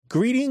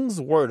Greetings,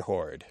 Word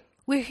Horde.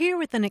 We're here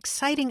with an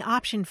exciting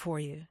option for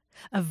you.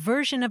 A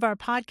version of our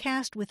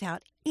podcast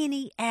without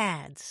any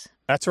ads.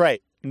 That's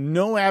right.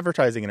 No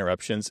advertising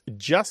interruptions,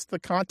 just the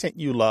content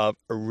you love,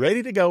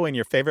 ready to go in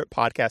your favorite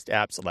podcast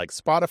apps like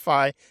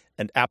Spotify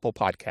and Apple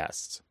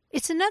Podcasts.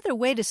 It's another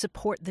way to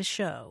support the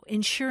show,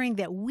 ensuring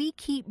that we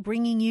keep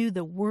bringing you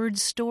the word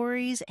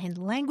stories and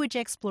language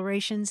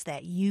explorations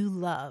that you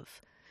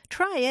love.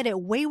 Try it at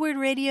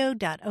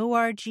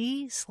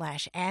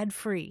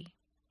waywardradio.org/ad-free.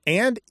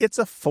 And it's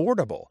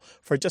affordable.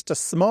 For just a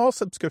small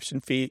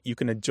subscription fee, you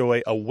can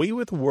enjoy A Way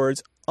with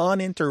Words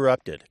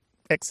uninterrupted,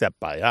 except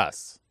by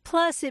us.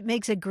 Plus, it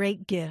makes a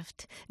great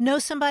gift. Know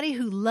somebody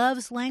who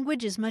loves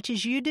language as much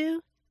as you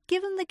do?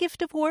 Give them the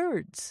gift of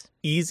words.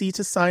 Easy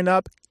to sign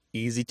up,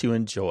 easy to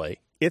enjoy.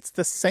 It's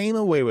the same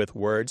A Way with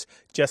Words,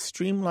 just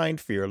streamlined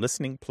for your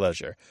listening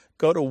pleasure.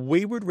 Go to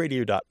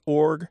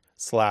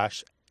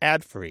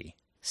waywardradio.org/ad-free.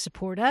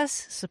 Support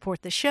us,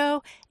 support the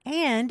show,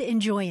 and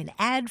enjoy an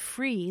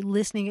ad-free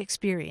listening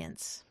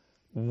experience.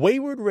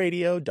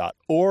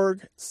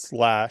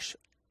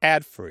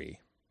 waywardradio.org/ad-free.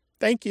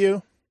 Thank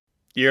you.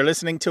 You're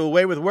listening to A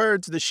Way with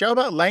Words, the show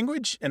about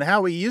language and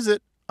how we use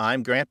it.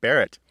 I'm Grant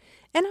Barrett.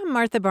 And I'm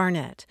Martha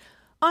Barnett.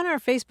 On our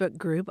Facebook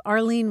group,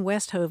 Arlene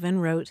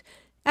Westhoven wrote,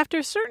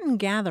 "After certain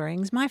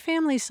gatherings, my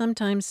family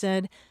sometimes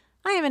said,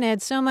 'I haven't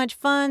had so much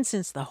fun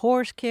since the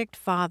horse kicked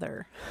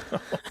father.'"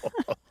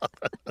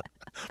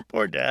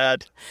 Poor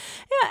Dad.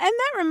 Yeah, and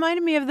that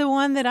reminded me of the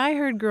one that I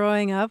heard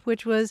growing up,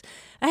 which was,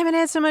 "I haven't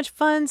had so much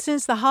fun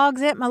since the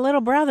hogs ate my little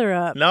brother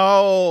up."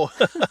 No.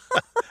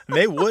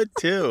 They would,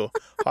 too.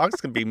 Hogs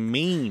can be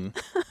mean.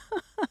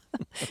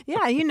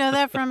 Yeah, you know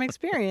that from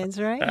experience,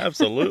 right?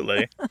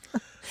 Absolutely.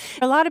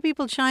 A lot of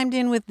people chimed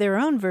in with their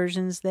own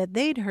versions that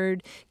they'd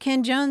heard.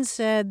 Ken Jones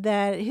said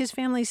that his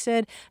family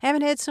said, "I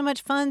haven't had so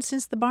much fun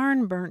since the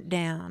barn burnt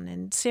down."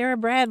 And Sarah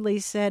Bradley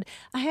said,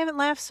 "I haven't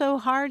laughed so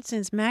hard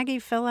since Maggie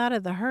fell out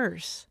of the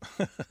hearse."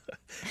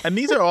 And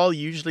these are all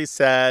usually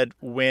said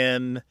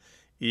when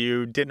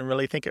you didn't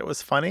really think it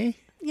was funny.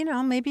 You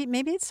know, maybe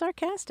it's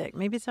sarcastic.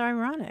 Maybe it's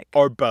ironic.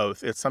 Or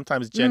both. It's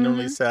sometimes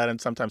genuinely said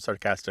and sometimes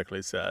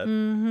sarcastically said.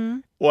 Mm-hmm.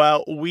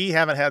 Well, we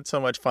haven't had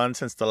so much fun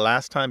since the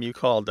last time you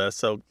called us,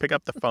 so pick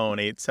up the phone,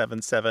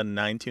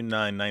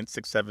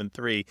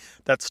 877-929-9673.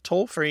 That's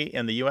toll-free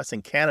in the U.S.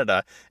 and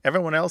Canada.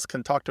 Everyone else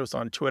can talk to us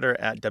on Twitter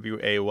at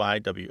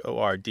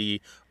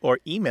WAYWORD or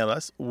email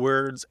us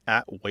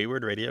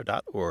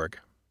words@waywardradio.org.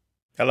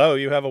 Hello,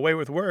 you have A Way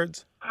with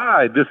Words.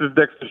 Hi, this is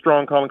Dexter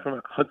Strong calling from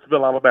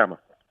Huntsville, Alabama.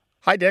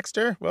 Hi,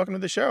 Dexter. Welcome to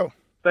the show.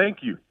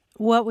 Thank you.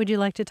 What would you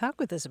like to talk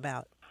with us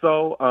about?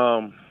 So,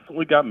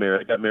 we got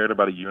married. I got married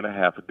about a year and a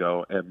half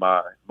ago, and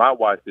my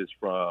wife is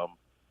from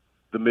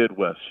the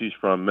Midwest. She's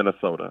from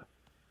Minnesota,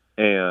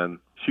 and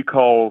she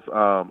calls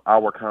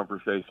our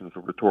conversations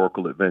a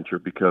rhetorical adventure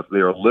because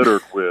they are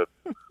littered with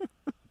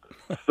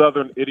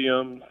Southern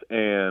idioms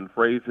and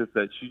phrases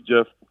that she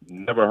just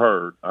never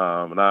heard.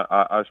 And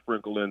I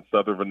sprinkle in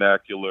Southern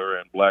vernacular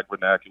and Black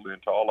vernacular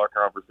into all our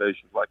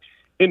conversations, like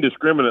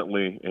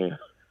indiscriminately. And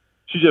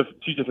she just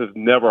has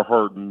never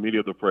heard many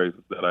of the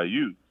phrases that I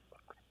use.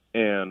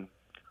 And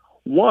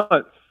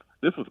once,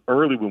 this was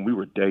early when we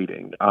were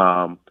dating,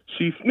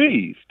 she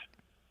sneezed.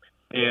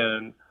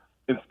 And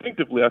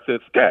instinctively I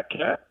said, "Scat,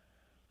 cat."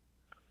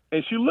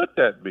 And she looked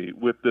at me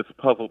with this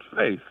puzzled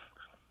face.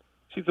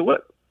 She said,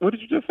 What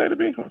did you just say to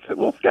me?" I said,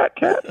 "Well, scat,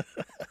 cat."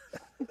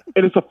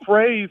 And it's a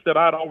phrase that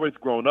I'd always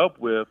grown up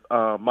with.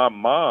 My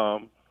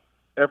mom,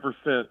 ever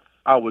since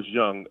I was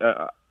young,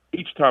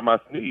 each time I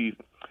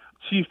sneezed,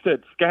 she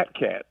said "scat,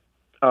 cat"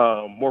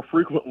 more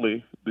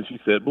frequently than she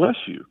said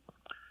 "bless you."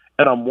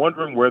 And I'm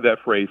wondering where that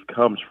phrase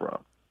comes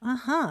from.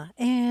 Uh-huh.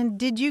 And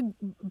did you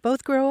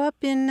both grow up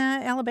in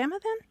Alabama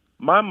then?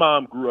 My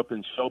mom grew up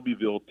in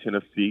Shelbyville,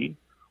 Tennessee,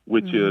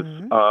 which is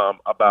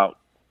about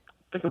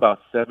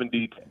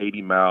 70 to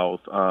 80 miles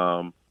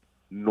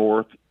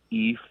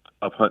northeast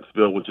of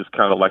Huntsville, which is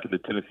kind of like in the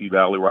Tennessee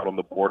Valley, right on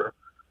the border.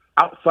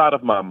 Outside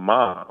of my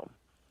mom,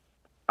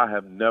 I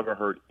have never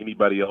heard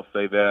anybody else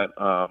say that.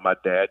 My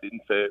dad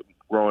didn't say it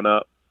growing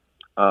up.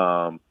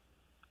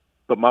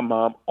 But my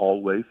mom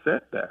always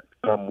said that.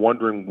 I'm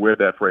wondering where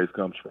that phrase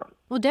comes from.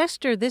 Well,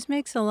 Dexter, this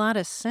makes a lot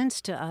of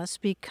sense to us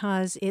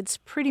because it's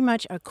pretty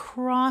much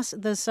across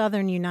the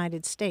southern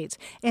United States.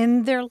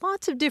 And there are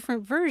lots of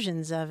different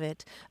versions of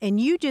it.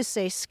 And you just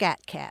say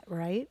 "scat cat,"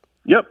 right?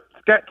 Yep,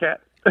 scat cat.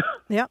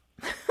 Yep.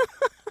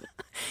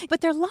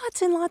 But there are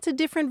lots and lots of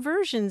different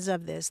versions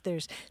of this.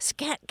 There's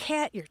 "scat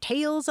cat, your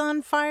tail's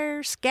on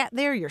fire." "Scat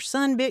there, your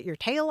son bit your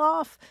tail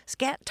off."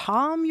 "Scat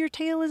Tom, your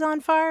tail is on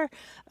fire."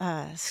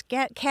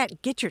 "Scat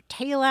cat, get your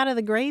tail out of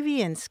the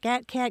gravy." And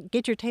 "scat cat,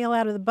 get your tail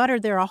out of the butter."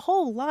 There are a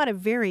whole lot of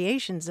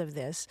variations of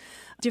this,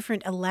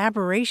 different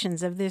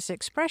elaborations of this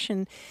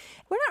expression.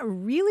 We're not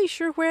really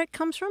sure where it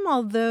comes from,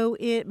 although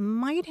it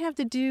might have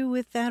to do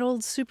with that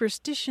old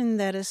superstition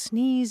that a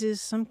sneeze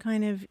is some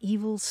kind of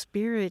evil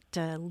spirit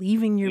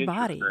leaving your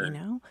body, you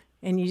know?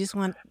 And you just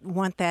want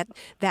that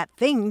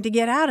thing to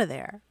get out of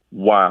there.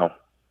 Wow.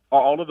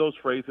 Are all of those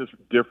phrases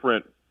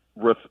different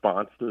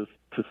responses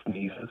to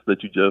sneezes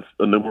that you just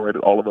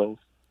enumerated all of those.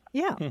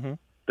 Yeah. Mm-hmm.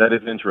 That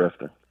is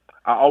interesting.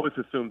 I always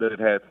assumed that it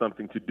had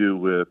something to do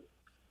with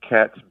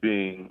cats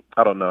being,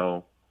 I don't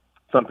know,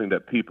 something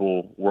that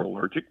people were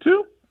allergic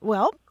to.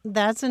 Well,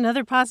 that's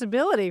another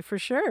possibility for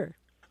sure.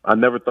 I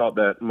never thought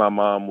that my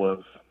mom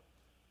was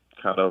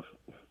kind of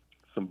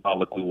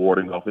symbolically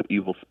warding off an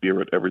evil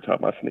spirit every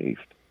time I sneezed.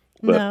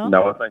 But No.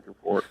 now I thank her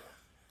for it.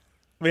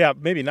 Yeah,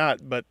 maybe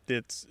not, but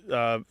it's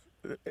the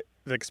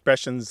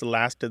expressions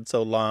lasted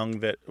so long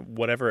that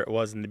whatever it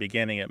was in the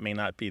beginning, it may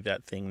not be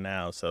that thing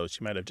now. So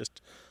she might have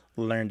just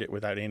learned it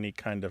without any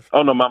kind of...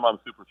 Oh, no, my mom's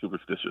super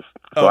superstitious.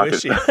 So Oh,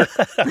 is she? So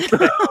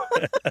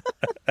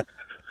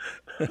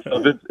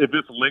if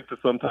it's linked to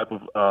some type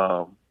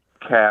of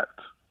cat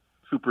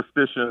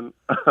superstition,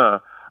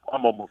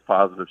 I'm almost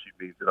positive she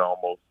means it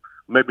almost.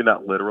 Maybe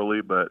not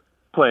literally, but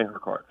playing her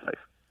cards safe.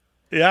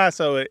 Yeah,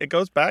 so it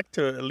goes back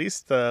to at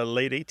least the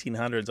late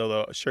 1800s,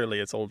 although surely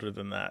it's older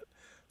than that.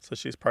 So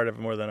she's part of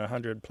more than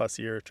 100-plus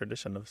year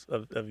tradition of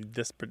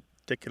this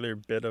particular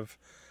bit of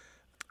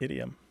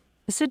idiom.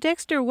 So,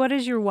 Dexter, what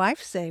does your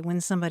wife say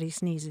when somebody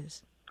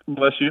sneezes?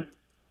 Bless you.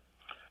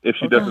 If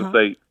she doesn't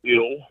say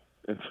ill,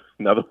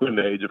 now that we're in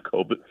the age of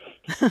COVID.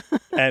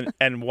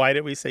 And why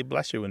do we say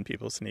bless you when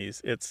people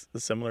sneeze? It's a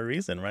similar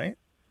reason, right?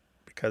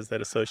 Because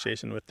that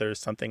association with there's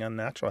something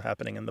unnatural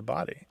happening in the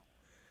body.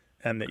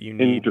 And that you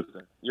need...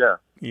 Interesting. Yeah.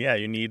 Yeah,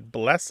 you need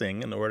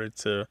blessing in order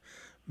to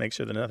make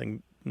sure that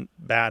nothing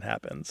bad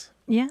happens.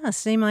 Yeah,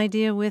 same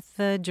idea with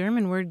the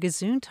German word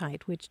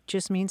Gesundheit, which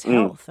just means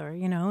health, or,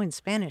 in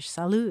Spanish,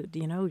 salud,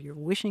 you're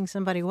wishing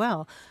somebody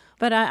well.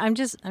 But I'm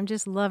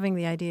just loving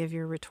the idea of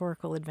your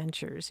rhetorical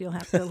adventures. You'll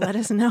have to let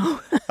us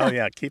know. Oh,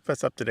 yeah, keep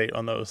us up to date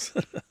on those.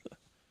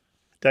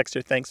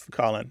 Dexter, thanks for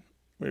calling.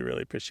 We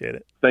really appreciate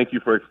it. Thank you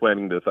for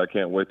explaining this. I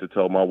can't wait to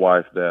tell my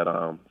wife that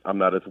I'm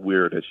not as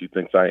weird as she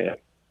thinks I am.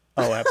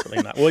 Oh,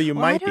 absolutely not. Well, you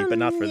might be, but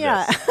not for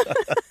this.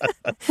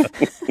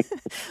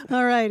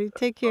 All righty.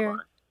 Take care.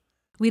 Bye.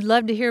 We'd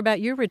love to hear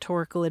about your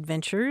rhetorical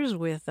adventures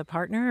with a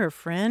partner or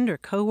friend or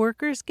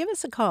coworkers. Give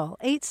us a call,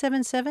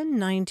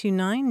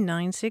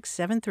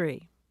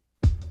 877-929-9673.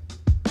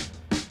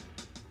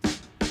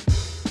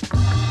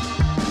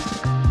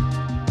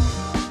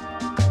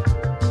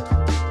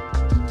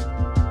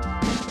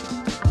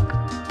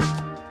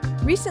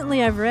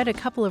 Recently, I've read a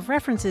couple of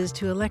references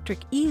to electric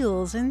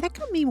eels, and that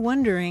got me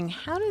wondering,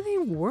 how do they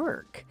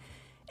work?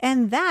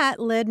 And that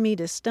led me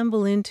to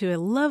stumble into a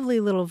lovely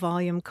little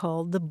volume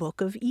called The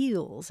Book of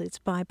Eels. It's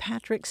by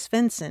Patrick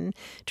Svensson,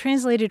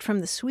 translated from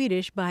the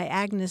Swedish by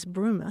Agnes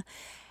Bruma.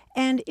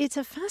 And it's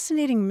a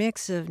fascinating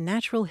mix of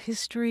natural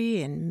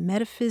history and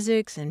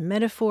metaphysics and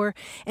metaphor,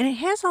 and it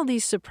has all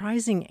these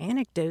surprising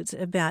anecdotes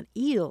about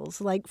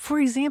eels. Like,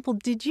 for example,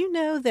 did you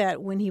know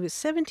that when he was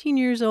 17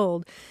 years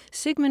old,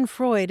 Sigmund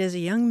Freud, as a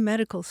young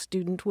medical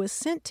student, was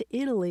sent to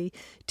Italy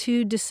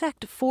to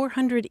dissect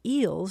 400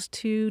 eels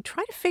to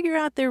try to figure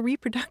out their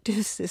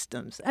reproductive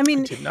systems? I mean,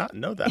 I did not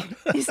know that.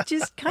 It's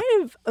just kind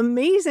of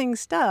amazing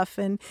stuff,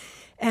 and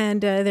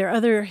there are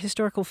other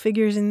historical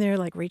figures in there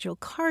like Rachel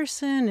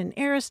Carson and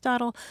Aristotle.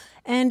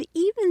 And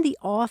even the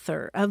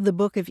author of the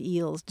Book of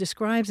Eels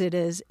describes it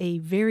as a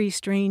very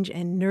strange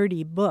and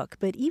nerdy book.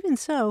 But even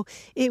so,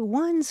 it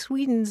won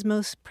Sweden's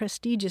most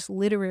prestigious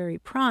literary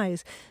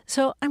prize.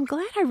 So I'm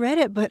glad I read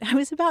it, but I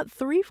was about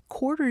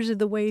 3/4 of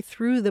the way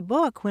through the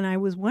book when I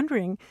was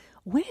wondering,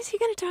 when is he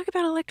going to talk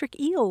about electric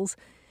eels?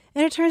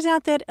 And it turns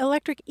out that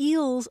electric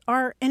eels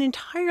are an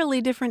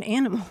entirely different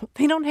animal.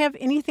 They don't have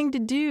anything to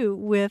do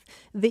with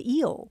the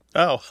eel.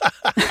 Oh.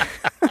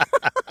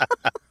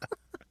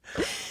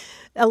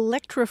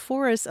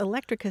 Electrophorus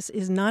electricus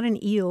is not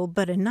an eel,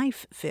 but a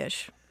knife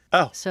fish.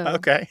 Oh, so,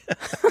 okay.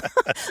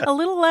 A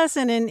little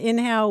lesson in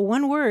how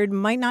one word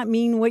might not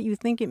mean what you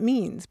think it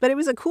means. But it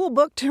was a cool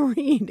book to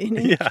read in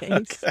any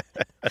case. Okay.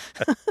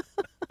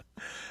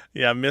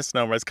 Yeah,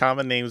 misnomers,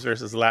 common names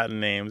versus Latin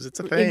names. It's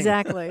a thing.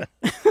 Exactly.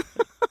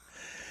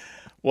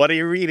 What are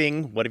you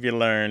reading? What have you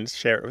learned?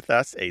 Share it with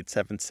us,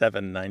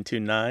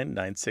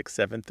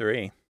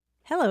 877-929-9673.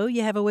 Hello,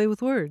 you have a way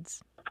with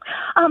words.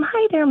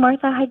 Hi there,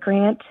 Martha. Hi,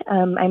 Grant.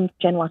 I'm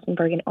Jen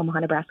Wassenberg in Omaha,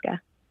 Nebraska.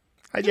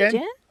 Hi, Jen. Hey,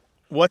 Jen.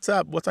 What's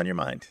up? What's on your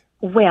mind?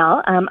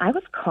 Well, I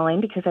was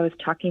calling because I was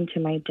talking to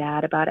my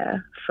dad about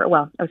I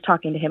was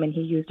talking to him, and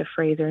he used a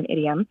phrase or an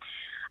idiom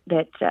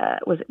that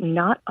was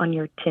not on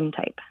your tin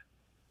type.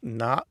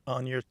 Not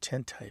on your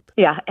tin type.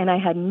 Yeah, and I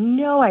had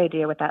no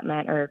idea what that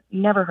meant or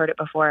never heard it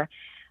before.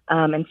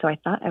 And so I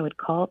thought I would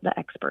call the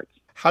experts.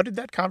 How did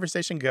that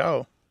conversation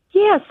go?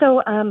 Yeah,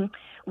 so I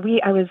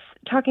was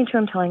talking to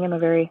him, telling him a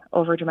very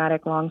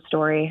overdramatic long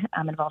story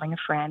involving a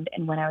friend.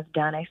 And when I was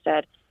done, I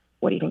said,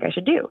 "What do you think I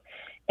should do?"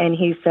 And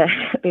he said,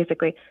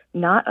 basically,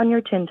 "Not on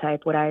your tin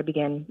type would I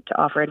begin to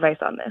offer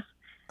advice on this."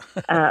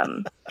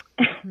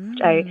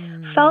 I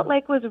felt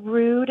like was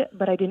rude,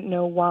 but I didn't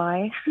know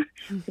why,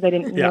 because I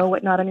didn't know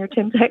what not on your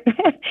tin type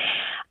meant.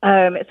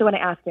 So when I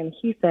asked him,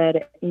 he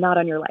said, "Not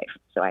on your life."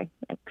 So I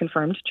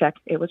confirmed, checked,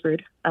 it was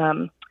rude.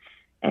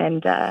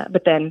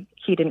 But then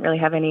he didn't really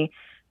have any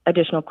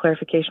additional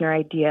clarification or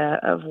idea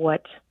of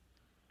what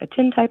a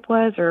tintype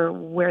was or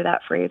where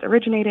that phrase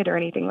originated or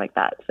anything like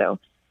that. So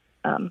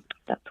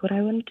that's what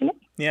I wanted to know.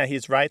 Yeah,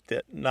 he's right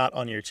that not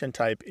on your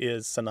tintype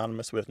is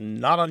synonymous with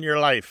not on your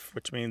life,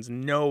 which means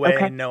no way,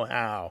 Okay. no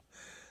how.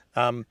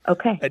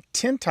 Okay. A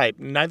tintype,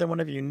 neither one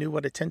of you knew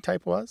what a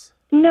tintype was?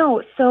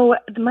 No, so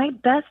my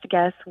best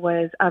guess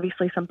was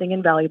obviously something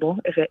invaluable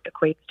if it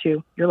equates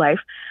to your life.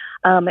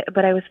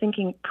 But I was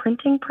thinking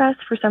printing press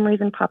for some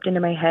reason popped into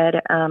my head.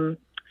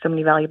 So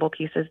many valuable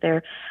pieces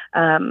there.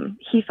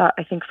 He thought,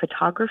 I think,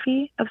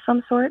 photography of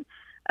some sort,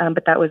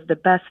 but that was the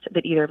best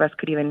that either of us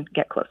could even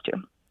get close to.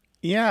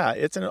 Yeah,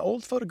 it's an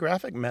old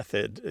photographic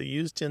method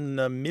used in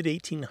the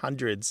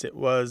mid-1800s. It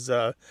was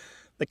the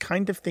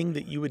kind of thing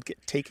that you would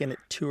get taken at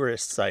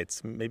tourist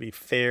sites, maybe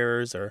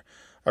fairs or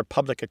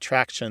public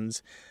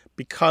attractions,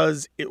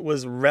 because it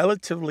was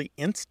relatively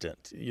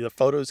instant. The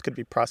photos could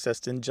be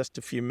processed in just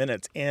a few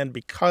minutes, and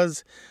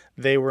because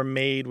they were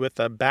made with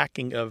a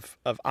backing of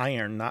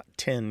iron, not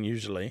tin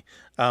usually,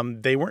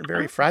 they weren't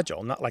very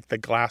fragile, not like the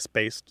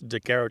glass-based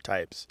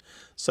daguerreotypes.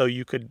 So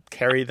you could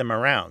carry them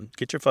around,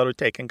 get your photo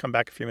taken, come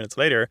back a few minutes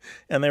later,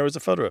 and there was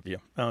a photo of you,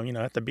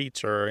 at the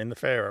beach or in the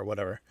fair or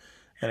whatever.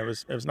 And it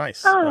was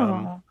nice.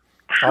 Oh,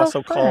 how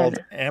Also fun. called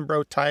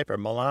ambrotype or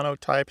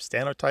melanotype,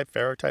 stanotype,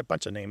 ferrotype,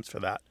 bunch of names for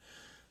that.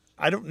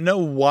 I don't know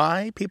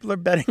why people are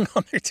betting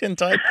on their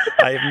tintype.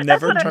 I have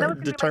never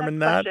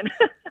determined that.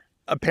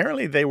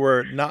 Apparently they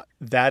were not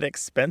that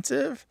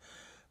expensive,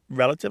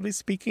 relatively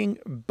speaking,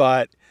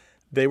 but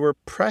they were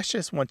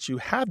precious once you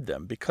had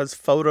them because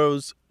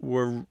photos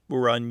were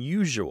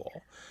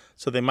unusual.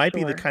 So they might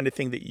be the kind of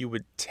thing that you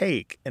would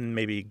take and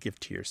maybe give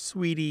to your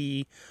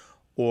sweetie,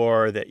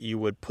 or that you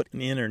would put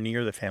in or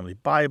near the family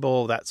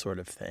Bible, that sort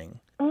of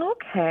thing.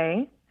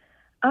 Okay.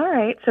 All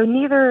right. So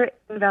neither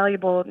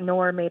invaluable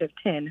nor made of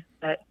tin,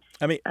 but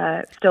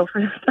still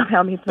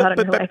somehow means not in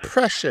your life. But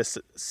precious,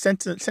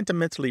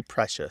 sentimentally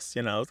precious,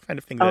 the kind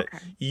of thing that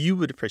you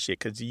would appreciate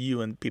because you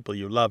and people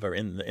you love are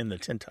in the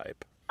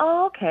tintype.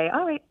 Okay.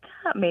 All right.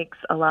 That makes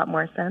a lot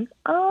more sense.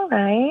 All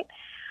right.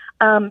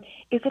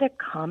 Is it a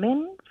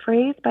common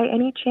phrase by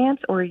any chance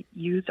or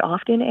used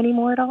often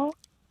anymore at all?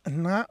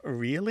 Not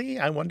really.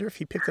 I wonder if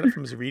he picked it up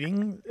from his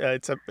reading.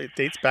 It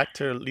dates back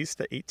to at least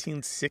the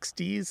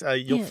 1860s.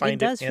 You'll find it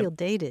does feel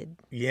dated.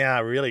 Yeah,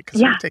 really.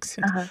 Because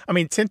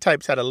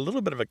tintypes had a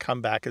little bit of a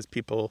comeback as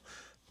people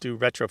do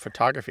retro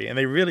photography, and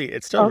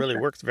it still really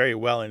works very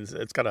well. And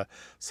it's got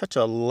such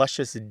a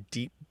luscious,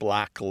 deep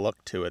black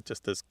look to it.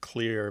 Just this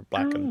clear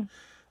black, and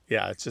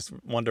it's just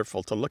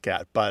wonderful to look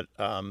at. But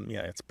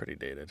it's pretty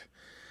dated.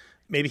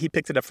 Maybe he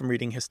picked it up from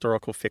reading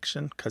historical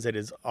fiction because it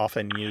is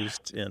often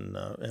used in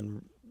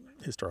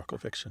historical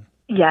fiction.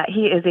 Yeah,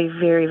 he is a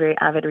very, very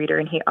avid reader,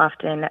 and he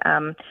often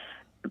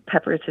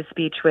peppers his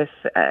speech with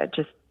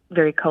just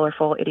very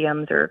colorful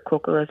idioms or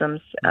colloquialisms,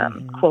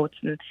 quotes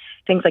and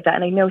things like that.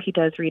 And I know he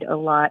does read a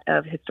lot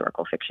of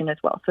historical fiction as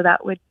well. So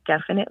that would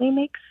definitely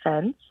make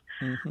sense.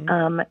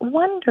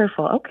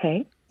 Wonderful.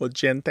 Okay. Well,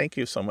 Jen, thank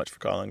you so much for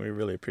calling. We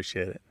really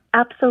appreciate it.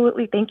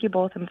 Absolutely. Thank you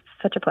both. It's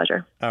such a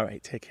pleasure. All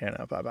right. Take care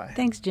now. Bye-bye.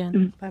 Thanks,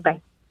 Jen.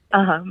 Bye-bye.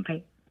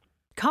 Bye.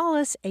 Call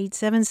us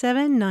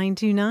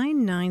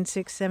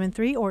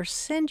 877-929-9673 or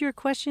send your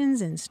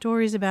questions and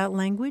stories about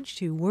language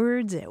to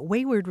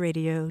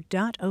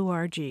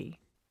words@waywardradio.org.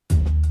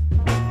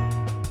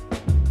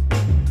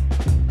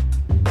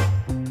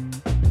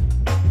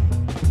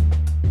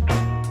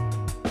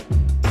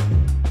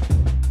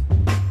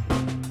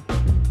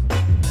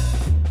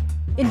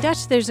 In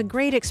Dutch, there's a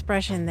great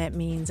expression that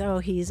means,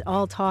 he's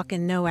all talk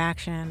and no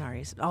action, or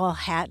he's all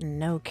hat and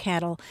no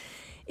cattle.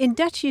 In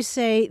Dutch, you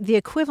say the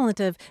equivalent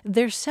of,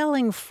 they're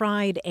selling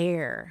fried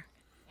air.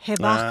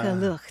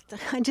 Gebakken lucht.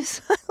 I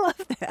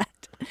love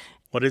that.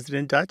 What is it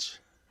in Dutch?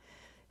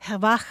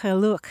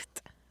 Gebakken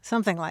lucht.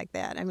 Something like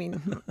that. I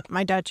mean,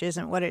 my Dutch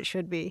isn't what it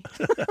should be.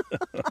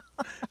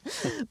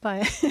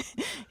 But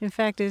in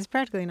fact, it's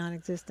practically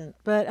non-existent.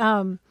 But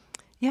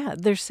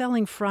they're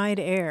selling fried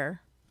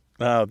air.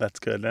 Oh, that's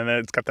good. And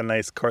it's got the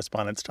nice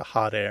correspondence to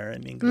hot air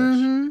in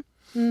English.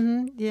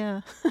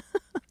 Yeah.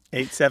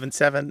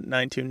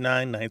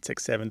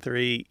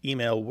 877-929-9673.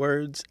 Email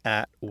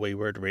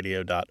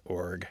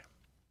words@waywardradio.org.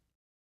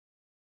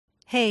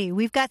 Hey,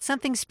 we've got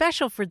something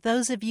special for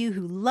those of you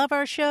who love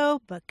our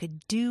show but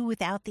could do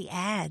without the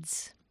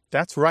ads.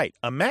 That's right.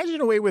 Imagine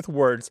a way with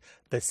words,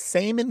 the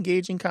same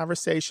engaging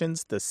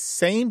conversations, the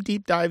same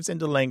deep dives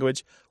into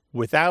language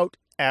without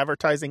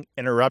advertising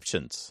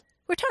interruptions.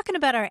 We're talking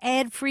about our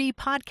ad-free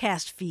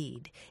podcast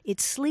feed.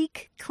 It's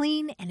sleek,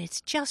 clean, and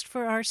it's just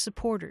for our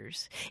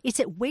supporters. It's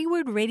at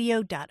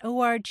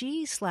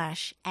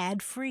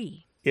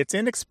waywardradio.org/ad-free. It's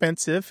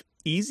inexpensive,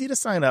 easy to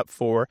sign up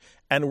for,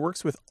 and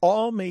works with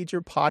all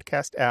major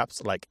podcast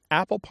apps like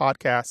Apple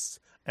Podcasts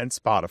and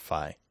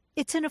Spotify.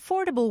 It's an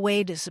affordable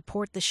way to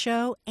support the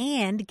show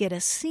and get a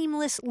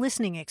seamless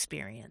listening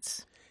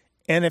experience.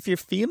 And if you're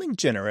feeling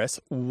generous,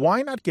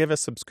 why not give a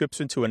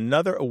subscription to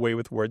another Away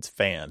with Words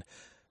fan?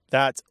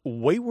 That's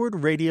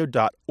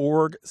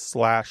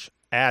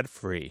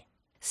waywardradio.org/ad-free.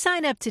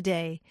 Sign up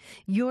today.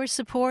 Your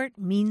support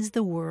means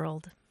the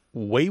world.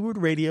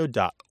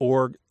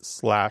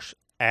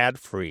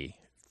 waywardradio.org/ad-free.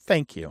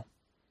 Thank you.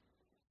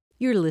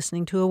 You're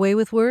listening to Away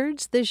with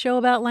Words, the show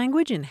about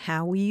language and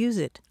how we use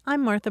it.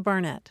 I'm Martha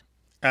Barnett.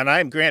 And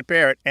I'm Grant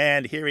Barrett,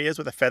 and here he is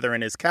with a feather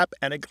in his cap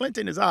and a glint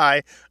in his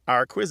eye,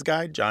 our quiz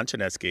guy, John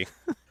Chinesky.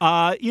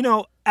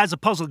 As a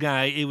puzzle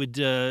guy, it would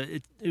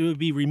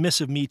be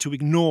remiss of me to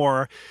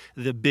ignore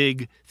the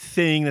big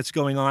thing that's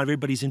going on.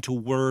 Everybody's into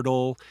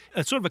Wordle.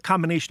 It's sort of a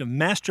combination of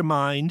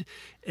Mastermind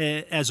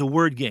as a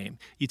word game.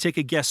 You take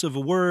a guess of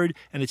a word,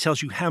 and it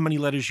tells you how many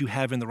letters you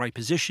have in the right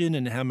position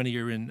and how many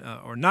are in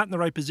or not in the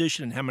right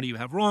position and how many you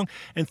have wrong.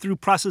 And through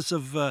process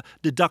of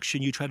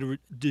deduction, you try to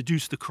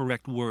deduce the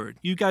correct word.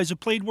 You guys have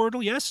played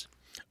Wordle, yes?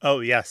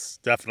 Oh, yes,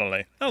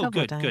 definitely. Oh,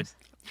 Couple good, times. good.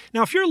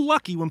 Now, if you're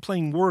lucky when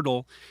playing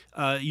Wordle,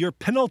 your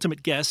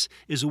penultimate guess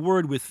is a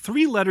word with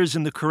 3 letters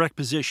in the correct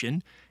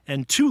position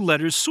and 2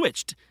 letters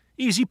switched.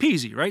 Easy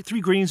peasy, right? 3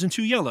 greens and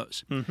 2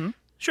 yellows. Mm-hmm.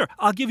 Sure,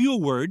 I'll give you a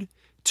word.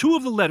 2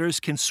 of the letters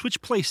can switch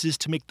places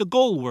to make the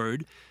goal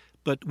word,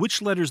 but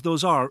which letters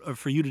those are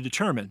for you to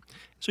determine.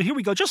 So here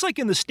we go. Just like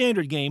in the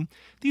standard game,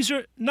 these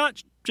are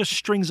not just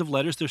strings of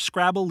letters. They're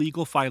Scrabble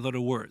legal 5-letter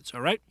words,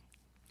 all right?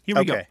 Here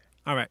we go. Okay.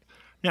 All right.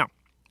 Now,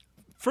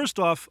 first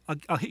off,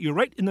 I'll hit you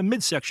right in the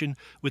midsection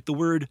with the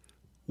word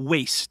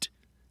waist.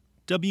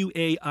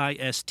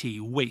 W-A-I-S-T,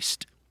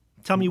 waist.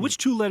 Tell me which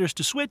 2 letters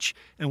to switch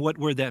and what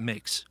word that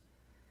makes.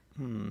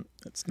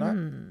 It's not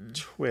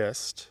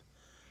twist.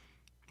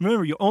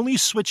 Remember, you're only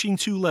switching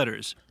 2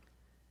 letters.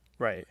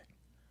 Right.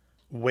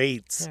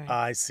 Weights, Sorry.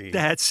 I see.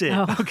 That's it.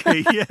 Oh.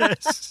 Okay,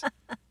 yes.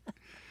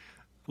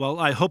 Well,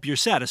 I hope you're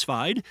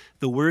satisfied.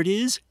 The word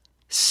is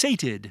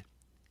sated.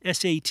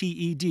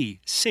 S-A-T-E-D,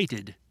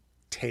 sated.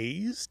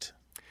 Tased?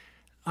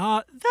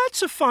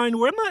 That's a fine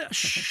word. I'm not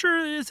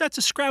sure if that's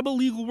a Scrabble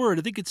legal word.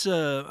 I think it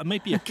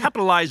might be a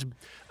capitalized,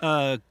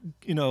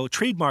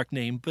 trademark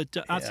name, but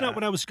that's not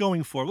what I was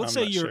going for. Let's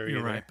I'm say not you're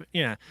sure right. either. But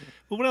yeah.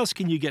 But what else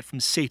can you get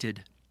from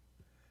sated?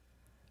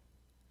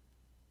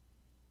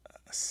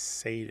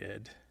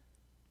 Sated.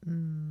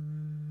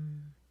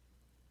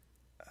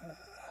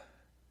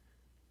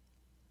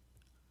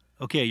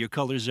 Okay, your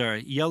colors are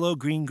yellow,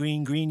 green,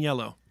 green, green,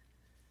 yellow.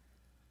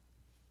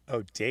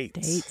 Oh,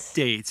 dates.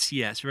 Dates,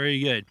 yes, very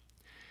good.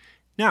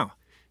 Now,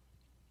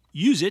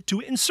 use it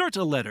to insert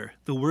a letter.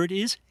 The word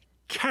is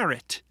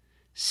carrot.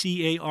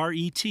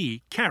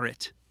 C-A-R-E-T,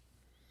 carrot.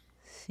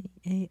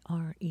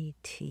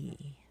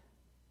 C-A-R-E-T.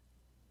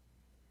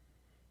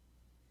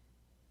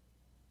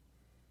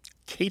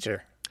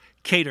 Cater.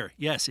 Cater,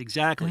 yes,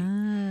 exactly.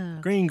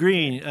 Green,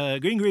 green,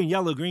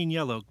 green,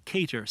 yellow,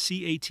 cater,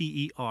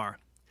 C-A-T-E-R.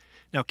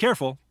 Now,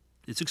 careful,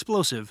 it's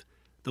explosive.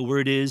 The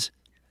word is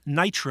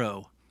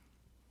nitro.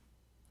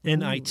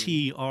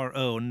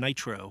 N-I-T-R-O,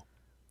 nitro.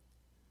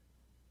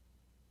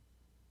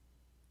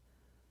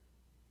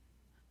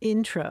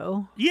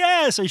 Intro.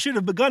 Yes, I should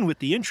have begun with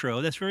the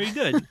intro. That's very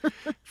good.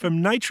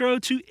 From nitro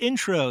to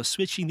intro,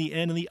 switching the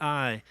N and the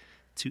I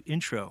to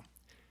intro.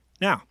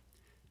 Now,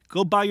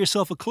 go buy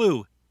yourself a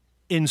clue.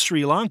 In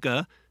Sri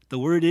Lanka, the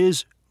word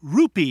is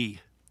rupee,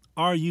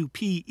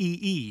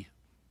 R-U-P-E-E.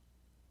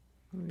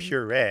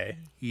 Puree.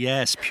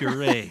 Yes,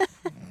 puree.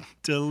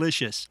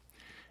 Delicious.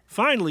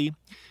 Finally,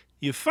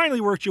 you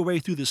finally worked your way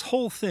through this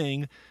whole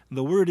thing.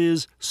 The word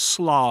is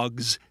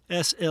slogs,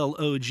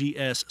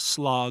 S-L-O-G-S,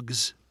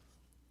 slogs.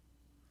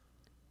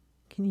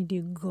 Can you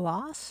do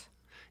gloss?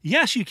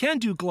 Yes, you can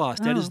do gloss.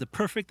 That is Oh. the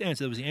perfect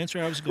answer. That was the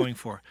answer I was going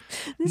for.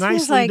 This feels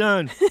Nicely like-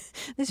 done.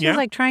 This Yeah? feels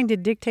like trying to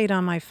dictate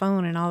on my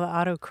phone and all the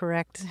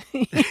autocorrect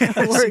Yes,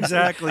 words.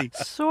 exactly.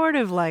 Sort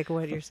of like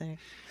what you're saying.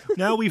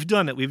 Now we've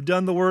done it. We've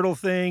done the Wordle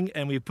thing,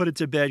 and we've put it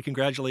to bed.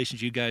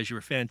 Congratulations, you guys. You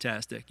were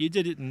fantastic. You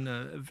did it in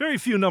a very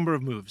few number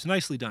of moves.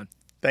 Nicely done.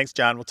 Thanks,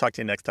 John. We'll talk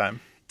to you next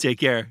time. Take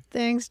care.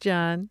 Thanks,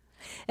 John.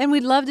 And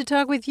we'd love to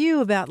talk with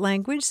you about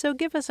language, so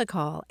give us a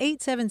call,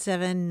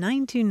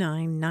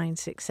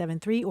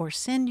 877-929-9673, or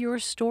send your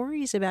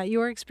stories about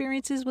your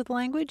experiences with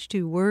language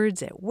to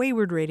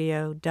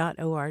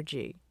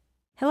words@waywardradio.org.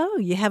 Hello,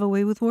 you have a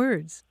way with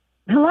words.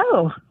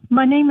 Hello,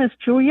 my name is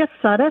Julia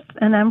Suddeth,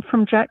 and I'm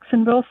from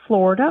Jacksonville,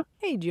 Florida.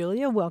 Hey,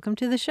 Julia, welcome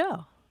to the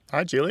show.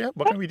 Hi, Julia.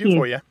 What can we do you.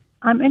 for you?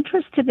 I'm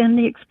interested in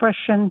the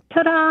expression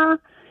 "ta-da,"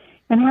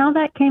 and how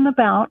that came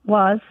about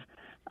was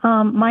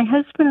my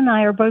husband and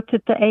I are both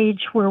at the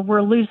age where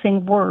we're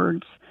losing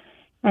words,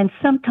 and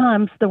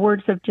sometimes the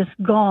words have just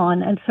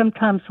gone, and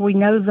sometimes we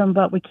know them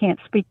but we can't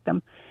speak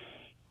them.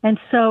 And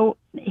so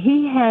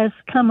he has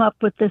come up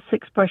with this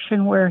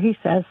expression where he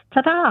says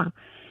 "ta-da."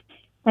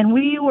 And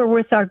we were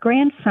with our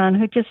grandson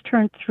who just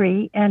turned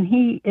 3, and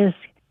he is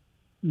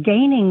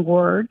gaining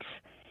words.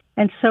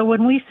 And so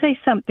when we say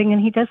something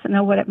and he doesn't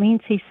know what it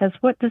means, he says,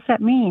 "What does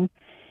that mean?"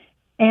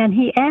 And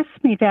he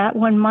asked me that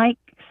when Mike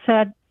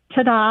said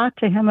 "ta-da"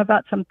 to him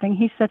about something.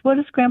 He said, "What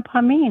does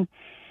Grandpa mean?"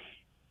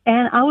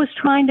 And I was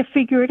trying to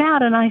figure it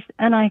out, and I've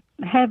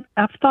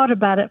thought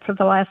about it for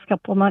the last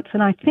couple of months,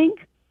 and I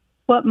think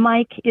what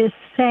Mike is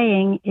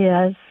saying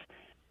is,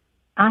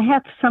 I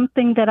have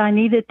something that I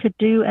needed to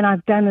do, and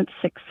I've done it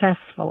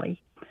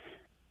successfully.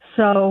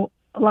 So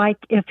like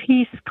if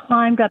he's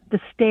climbed up the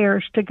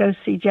stairs to go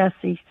see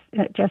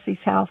Jesse's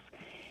house,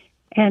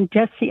 and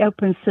Jesse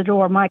opens the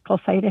door, Mike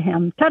will say to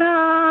him,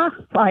 "Ta-da!"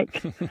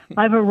 Like,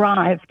 I've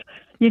arrived,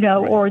 right.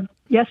 Or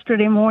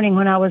yesterday morning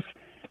when I was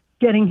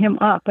getting him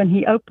up and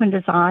he opened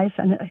his eyes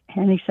and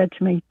he said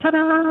to me,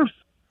 "Ta-da!"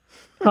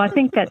 So I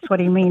think that's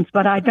what he means,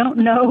 but I don't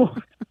know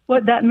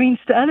what that means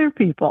to other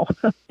people.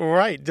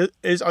 Right.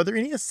 Are there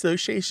any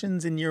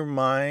associations in your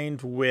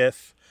mind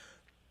with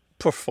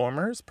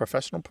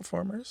professional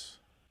performers?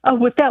 Oh,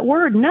 with that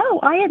word?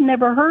 No, I had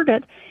never heard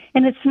it.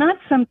 And it's not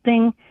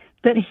something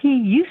that he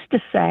used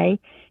to say.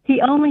 He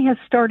only has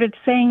started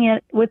saying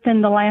it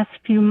within the last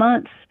few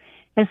months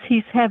as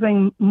he's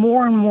having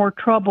more and more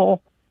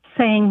trouble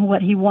saying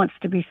what he wants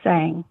to be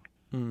saying.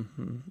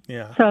 Mm-hmm.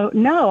 Yeah. So,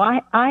 no,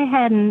 I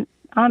hadn't.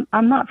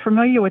 I'm not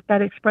familiar with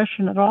that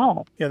expression at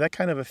all. Yeah, that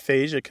kind of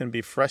aphasia can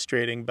be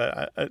frustrating,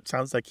 but it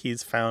sounds like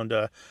he's found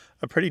a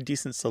pretty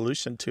decent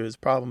solution to his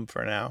problem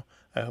for now.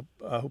 I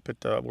hope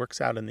it works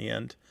out in the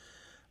end.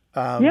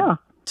 Yeah.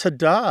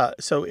 Ta-da.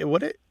 So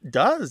what it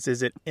does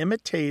is it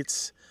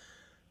imitates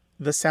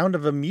the sound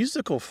of a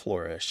musical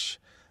flourish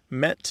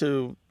meant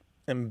to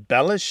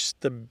embellish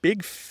the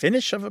big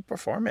finish of a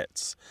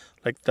performance,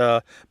 like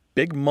the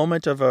big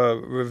moment of a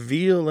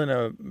reveal in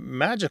a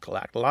magical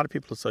act. A lot of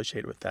people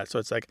associate with that. So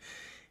it's like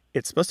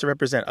it's supposed to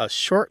represent a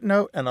short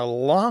note and a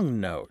long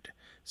note.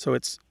 So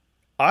it's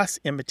us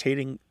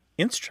imitating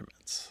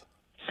instruments.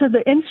 So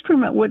the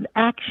instrument would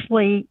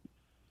actually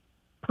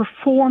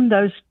perform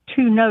those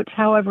two notes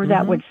however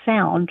that would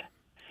sound.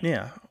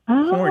 Yeah.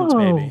 Oh. Horns,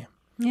 maybe.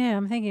 Yeah,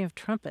 I'm thinking of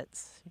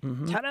trumpets.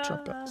 Mm-hmm.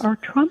 Trumpets. Or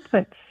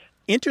trumpets.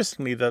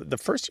 Interestingly, the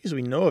first use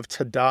we know of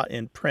tada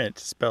in print,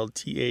 spelled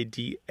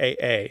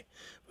T-A-D-A-A,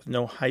 with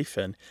no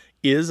hyphen,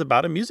 is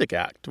about a music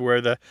act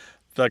where there's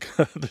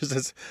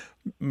this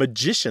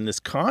magician, this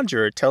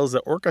conjurer, tells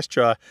the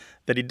orchestra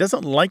that he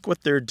doesn't like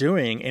what they're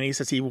doing, and he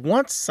says he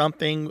wants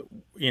something,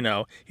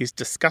 he's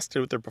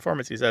disgusted with their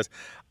performance. He says,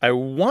 "I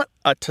want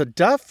a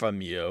tada from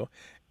you."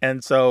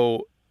 And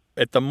so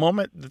at the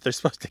moment that they're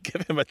supposed to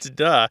give him a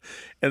ta-da,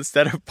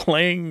 instead of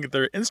playing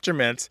their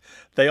instruments,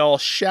 they all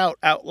shout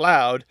out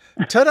loud,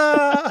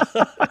 "Ta-da!"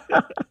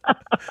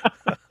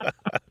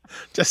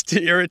 Just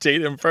to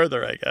irritate him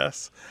further, I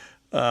guess.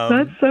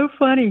 That's so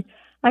funny.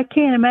 I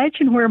can't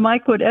imagine where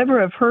Mike would ever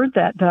have heard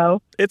that,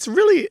 though. It's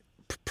really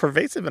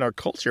pervasive in our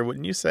culture,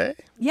 wouldn't you say?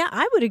 Yeah,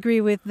 I would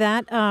agree with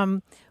that.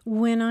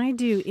 When I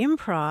do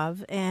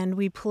improv and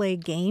we play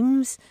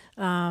games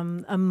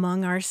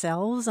among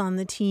ourselves on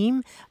the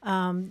team,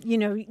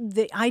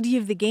 the idea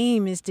of the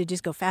game is to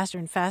just go faster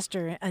and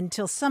faster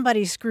until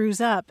somebody screws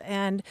up.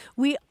 And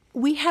we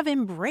have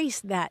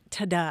embraced that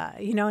ta-da,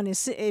 and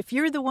if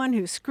you're the one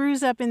who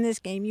screws up in this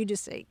game, you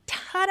just say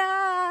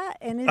ta-da,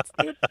 and it's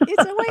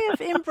a way of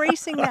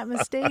embracing that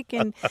mistake,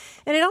 and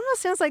it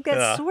almost sounds like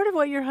that's sort of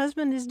what your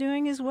husband is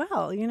doing as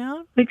well,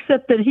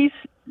 Except that he's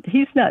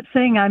not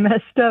saying I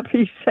messed up;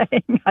 he's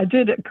saying I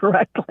did it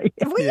correctly.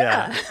 Well,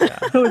 yeah.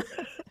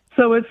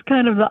 So it's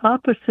kind of the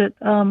opposite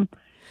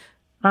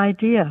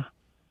idea.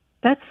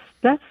 That's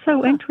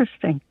so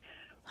interesting.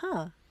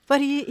 Huh.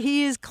 But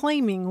he is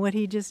claiming what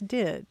he just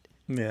did.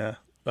 Yeah.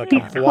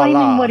 He's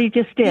claiming what he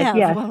just did. Yeah,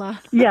 yes. voila.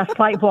 Yes,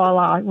 like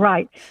voila,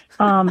 right.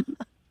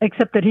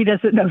 Except that he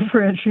doesn't know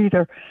French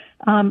either.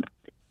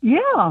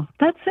 Yeah,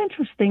 that's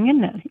interesting,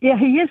 isn't it? Yeah,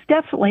 he is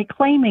definitely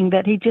claiming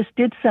that he just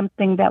did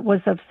something that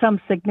was of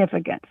some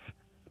significance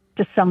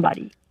to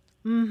somebody.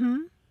 Mm-hmm.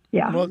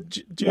 Yeah. Well,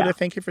 Judah,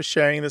 thank you for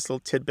sharing this little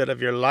tidbit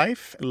of your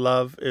life.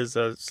 Love is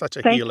such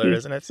a healer,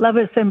 isn't it? Love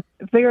is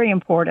very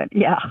important,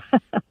 yeah.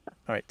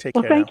 All right, take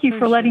care. Well, thank you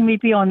for letting me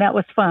be on. That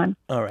was fun.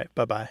 All right,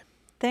 bye-bye.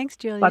 Thanks,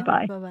 Julia.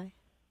 Bye-bye. Bye-bye.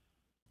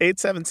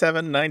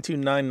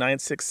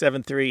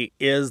 877-929-9673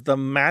 is the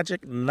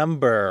magic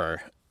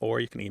number. Or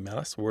you can email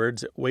us,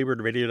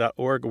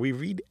 words@waywardradio.org. We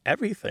read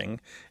everything,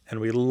 and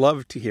we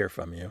love to hear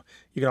from you.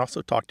 You can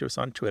also talk to us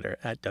on Twitter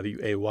at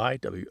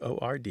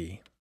WAYWORD.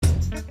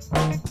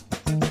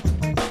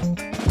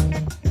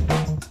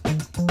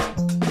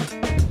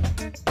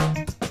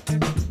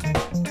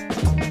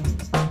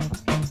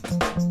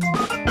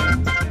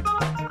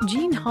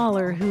 Jean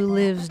Holler, who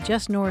lives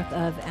just north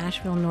of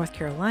Asheville, North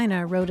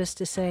Carolina, wrote us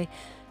to say,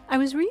 I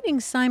was reading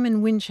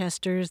Simon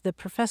Winchester's The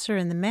Professor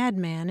and the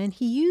Madman, and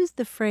he used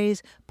the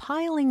phrase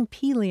piling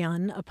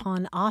Pelion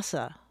upon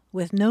Asa.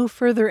 With no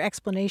further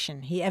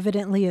explanation, he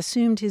evidently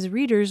assumed his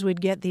readers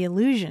would get the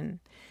illusion.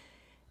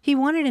 He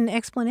wanted an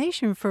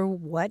explanation for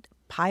what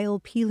pile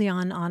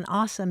Pelion on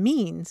Asa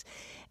means,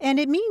 and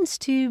it means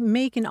to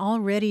make an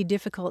already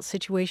difficult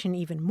situation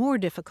even more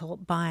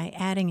difficult by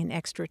adding an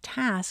extra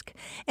task,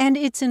 and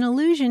it's an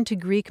allusion to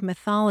Greek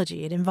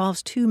mythology. It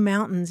involves two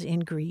mountains in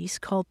Greece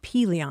called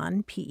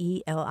Pelion,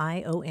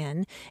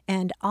 P-E-L-I-O-N,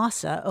 and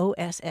Ossa,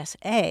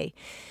 O-S-S-A.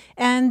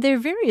 And there are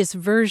various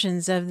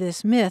versions of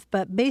this myth,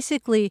 but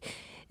basically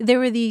There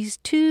were these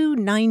two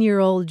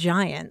 9-year-old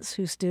giants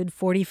who stood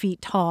 40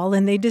 feet tall,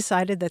 and they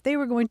decided that they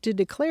were going to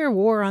declare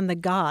war on the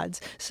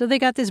gods. So they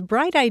got this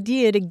bright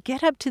idea to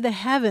get up to the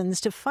heavens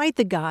to fight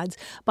the gods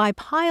by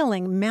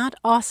piling Mount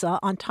Ossa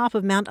on top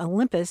of Mount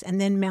Olympus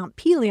and then Mount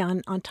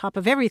Pelion on top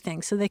of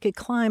everything so they could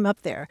climb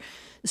up there.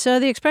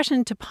 So the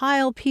expression to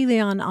pile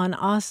Pelion on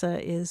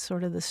Ossa is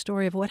sort of the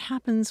story of what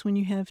happens when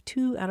you have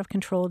two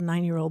out-of-control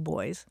 9-year-old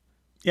boys.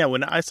 Yeah,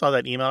 when I saw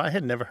that email, I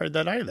had never heard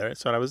that either.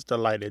 So I was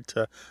delighted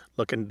to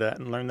look into that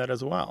and learn that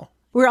as well.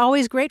 We're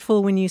always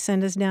grateful when you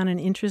send us down an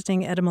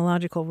interesting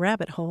etymological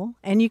rabbit hole,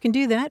 and you can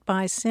do that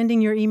by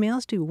sending your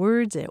emails to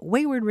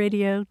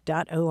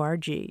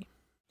words@waywardradio.org.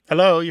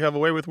 Hello, you have a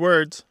way with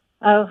words.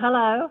 Oh,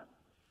 hello.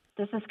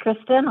 This is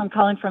Kristen. I'm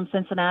calling from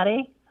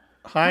Cincinnati.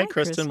 Hi,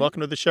 Kristen. Welcome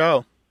to the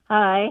show.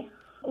 Hi.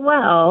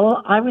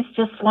 Well, I was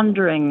just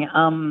wondering,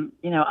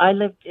 I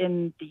lived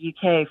in the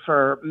UK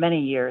for many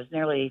years,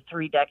 nearly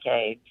 3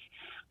 decades,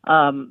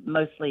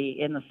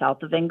 mostly in the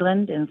south of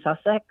England, in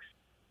Sussex.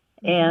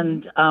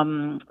 And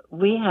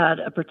we had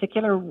a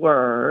particular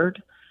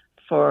word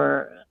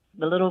for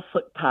the little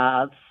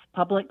footpaths,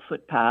 public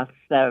footpaths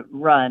that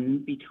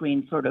run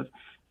between sort of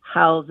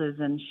houses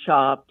and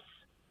shops,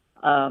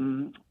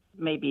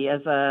 maybe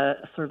as a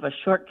sort of a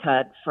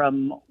shortcut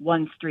from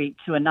one street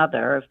to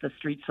another, if the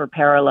streets were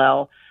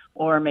parallel,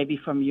 or maybe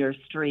from your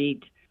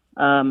street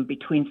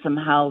between some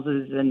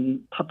houses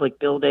and public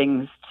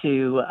buildings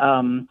to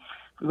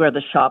where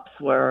the shops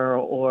were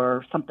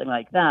or something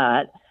like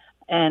that.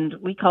 And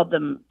we called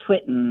them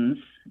twittens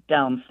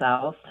down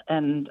south.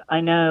 And I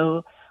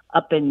know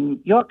up in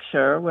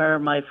Yorkshire, where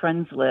my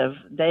friends live,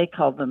 they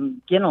call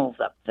them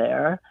ginnels up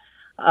there.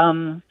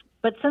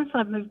 But since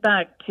I've moved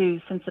back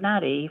to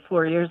Cincinnati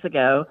 4 years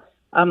ago,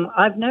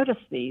 I've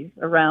noticed these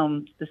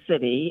around the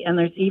city, and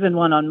there's even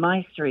one on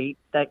my street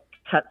that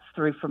cuts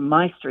through from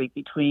my street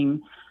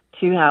between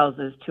two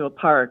houses to a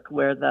park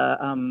where the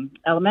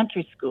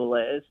elementary school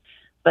is.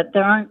 But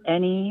there aren't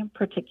any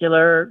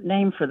particular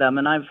name for them,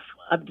 and I've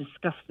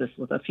discussed this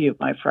with a few of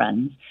my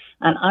friends,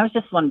 and I was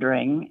just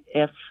wondering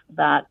if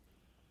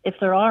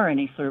there are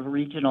any sort of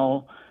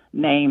regional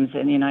names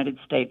in the United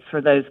States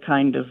for those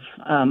kind of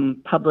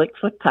public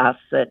footpaths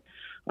that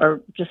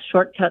are just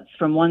shortcuts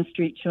from one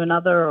street to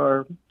another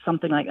or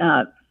something like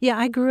that. Yeah,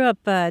 I grew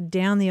up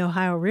down the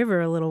Ohio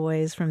River a little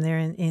ways from there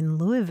in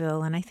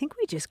Louisville, and I think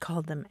we just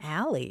called them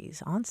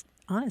alleys,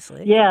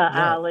 honestly.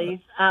 Yeah,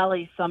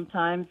 alleys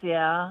sometimes,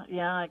 yeah,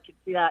 I could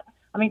see that.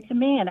 I mean, to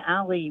me, an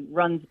alley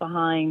runs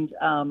behind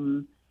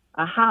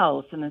a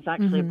house, and it's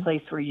actually a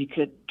place where you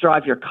could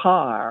drive your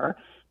car.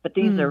 But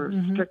these are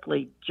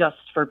strictly just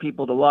for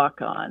people to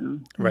walk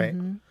on. Right.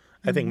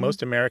 I think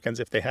most Americans,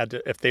 if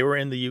they were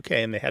in the UK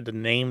and they had to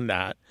name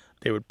that,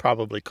 they would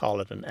probably call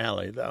it an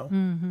alley, though,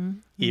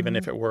 even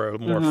if it were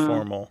more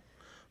formal.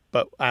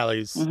 But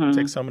alleys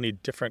take so many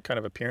different kind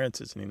of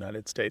appearances in the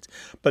United States.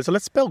 But so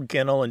let's spell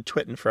Ginnel and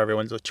Twitten for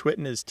everyone. So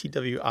Twitten is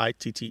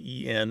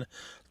Twitten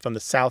from the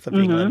south of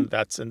England.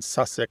 That's in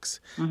Sussex.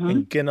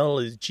 And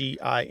Ginnel is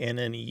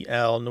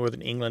Ginnel,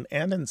 Northern England,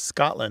 and in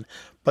Scotland.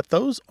 But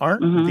those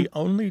aren't the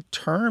only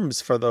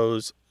terms for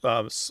those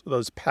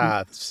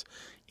paths.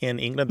 In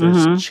England,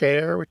 there's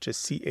chair, which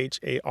is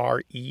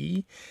Chare,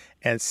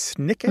 and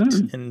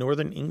snicket in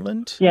Northern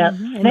England. Yeah,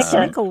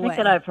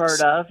 snicket I've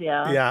heard of,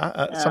 yeah.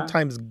 Yeah,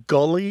 sometimes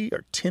gully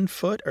or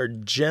 10-foot or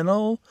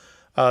gennel,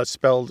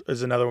 spelled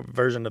is another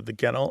version of the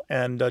gennel,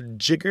 and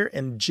jigger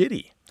and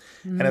jitty.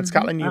 And in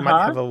Scotland, you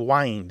might have a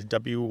wind,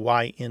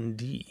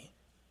 W-Y-N-D.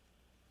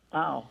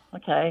 Oh,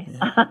 okay.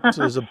 Yeah.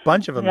 So there's a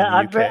bunch of them in the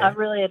UK. I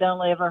really had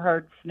only ever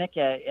heard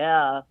snicket.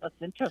 Yeah, that's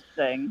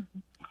interesting.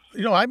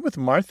 I'm with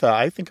Martha.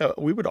 I think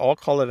we would all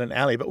call it an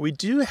alley, but we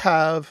do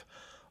have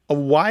a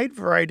wide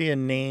variety of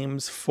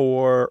names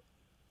for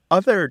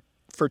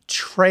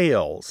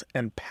trails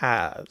and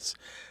paths.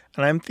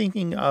 And I'm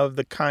thinking of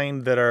the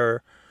kind that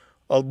are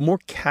more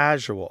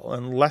casual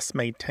and less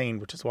maintained,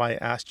 which is why I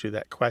asked you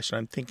that question.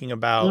 I'm thinking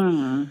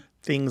about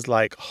things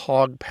like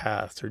hog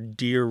paths or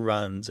deer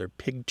runs or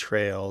pig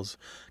trails,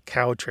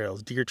 cow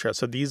trails, deer trails.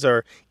 So these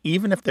are,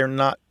 even if they're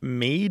not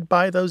made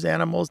by those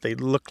animals, they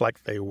look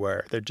like they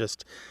were. They're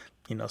just,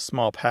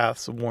 small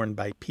paths worn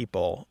by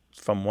people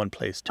from one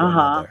place to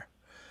another.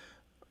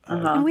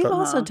 And we've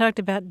also talked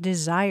about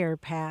desire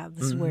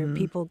paths where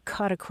people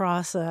cut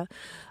across a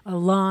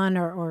lawn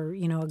or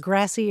a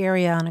grassy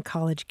area on a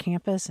college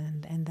campus,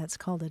 and that's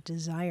called a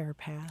desire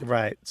path.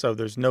 Right. So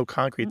there's no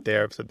concrete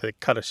there, so they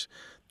cut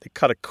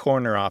a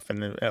corner off,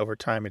 and then over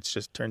time it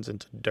just turns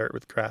into dirt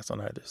with grass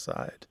on either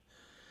side.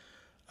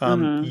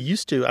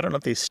 Used to, I don't know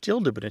if they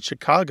still do, but in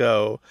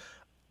Chicago,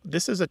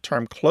 this is a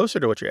term closer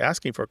to what you're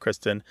asking for,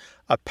 Kristen.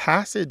 A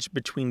passage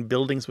between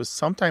buildings was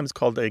sometimes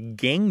called a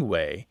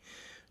gangway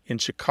in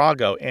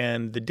Chicago,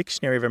 and the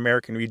Dictionary of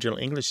American Regional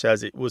English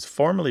says it was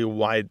formerly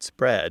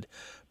widespread.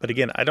 But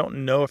again, I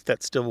don't know if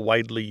that's still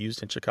widely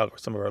used in Chicago.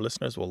 Some of our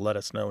listeners will let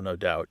us know, no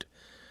doubt.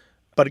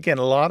 But again,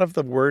 a lot of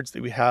the words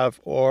that we have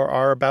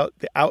are about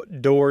the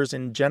outdoors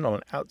in general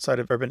and outside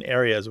of urban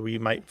areas. We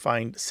might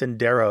find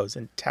senderos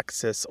in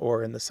Texas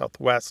or in the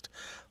Southwest,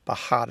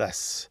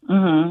 bajadas.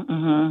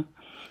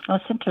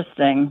 That's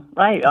interesting.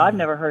 Right. I've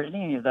never heard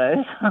any of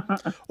those.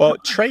 Well,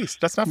 trace.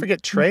 Let's not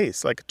forget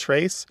trace. Like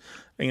trace,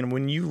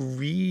 when you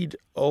read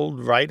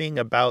old writing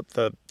about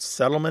the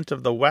settlement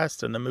of the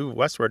West and the move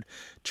westward,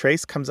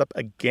 trace comes up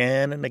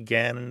again and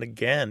again and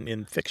again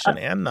in fiction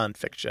and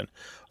nonfiction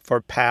for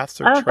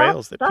paths or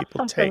trails that people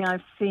that's take. something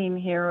I've seen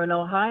here in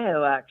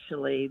Ohio,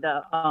 actually.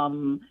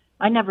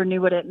 I never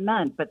knew what it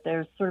meant, but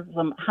there's sort of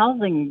some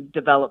housing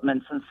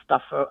developments and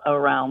stuff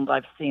around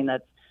I've seen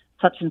that's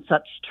such and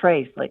such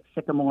trace, like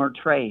Sycamore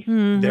Trace.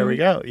 There we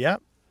go.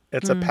 Yep.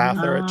 It's a path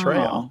or a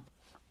trail.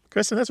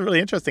 Kristen, that's really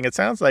interesting. It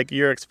sounds like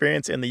your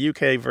experience in the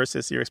UK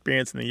versus your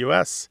experience in the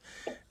US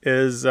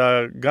is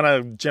going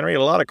to generate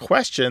a lot of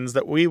questions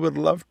that we would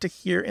love to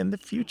hear in the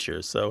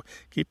future. So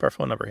keep our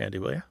phone number handy,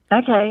 will you?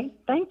 Okay.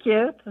 Thank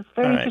you. It's a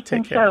very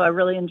interesting take care. show. I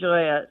really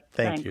enjoy it.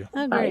 Thank you.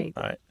 Oh, great.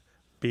 All right.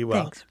 Be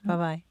well. Thanks.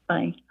 Bye-bye.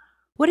 Bye.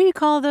 What do you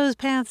call those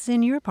paths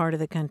in your part of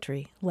the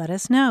country? Let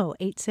us know.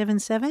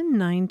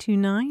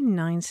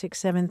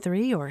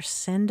 877-929-9673 or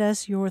send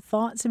us your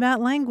thoughts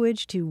about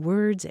language to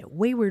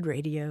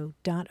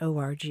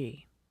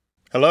words@waywardradio.org.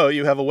 Hello,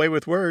 you have a way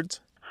with words.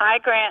 Hi,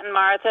 Grant and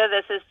Martha.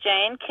 This is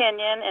Jane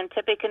Kenyon in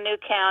Tippecanoe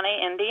County,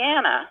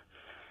 Indiana.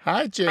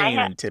 Hi, Jane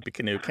in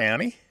Tippecanoe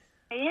County.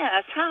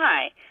 Yes,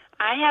 hi.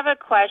 I have a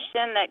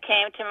question that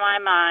came to my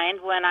mind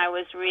when I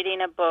was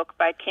reading a book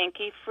by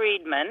Kinky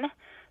Friedman.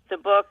 The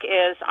book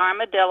is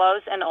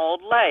Armadillos and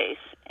Old Lace,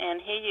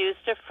 and he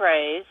used a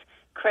phrase,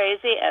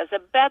 crazy as a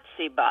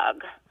Betsy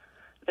bug,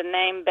 the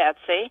name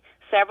Betsy,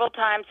 several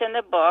times in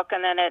the book,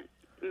 and then it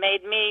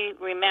made me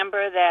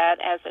remember that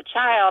as a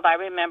child I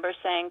remember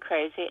saying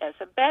crazy as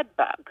a bed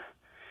bug.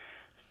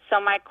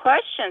 So my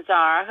questions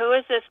are, who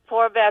is this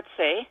poor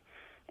Betsy,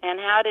 and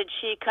how did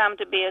she come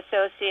to be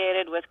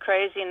associated with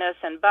craziness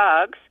and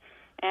bugs,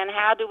 and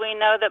how do we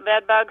know that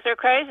bed bugs are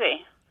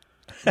crazy?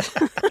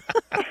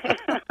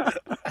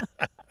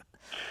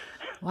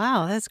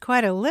 Wow, that's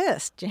quite a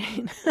list,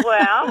 Jane.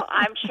 Well,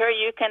 I'm sure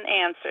you can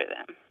answer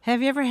them.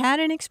 Have you ever had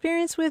an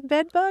experience with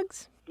bed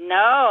bugs?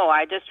 No,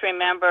 I just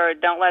remember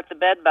don't let the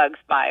bed bugs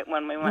bite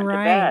when we went to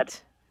bed.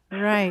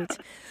 Right.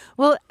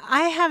 Well,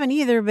 I haven't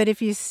either, but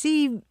if you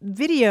see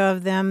video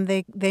of them,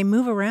 they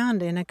move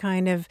around in a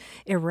kind of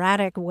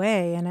erratic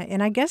way.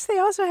 And I guess they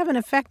also have an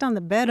effect on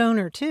the bed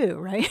owner, too,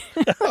 right?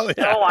 Oh,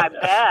 yeah. Oh, I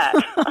bet.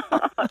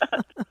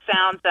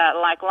 Sounds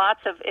like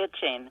lots of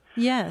itching.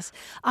 Yes.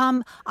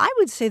 I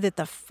would say that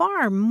the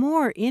far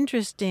more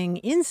interesting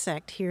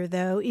insect here,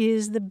 though,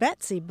 is the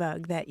Betsy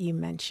bug that you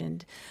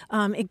mentioned.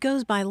 It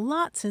goes by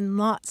lots and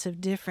lots of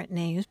different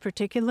names,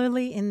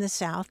 particularly in the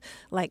South,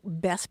 like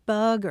Best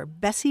bug or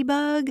Bessie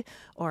bug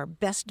or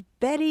Best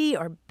Betty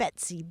or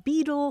Betsy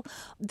beetle.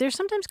 They're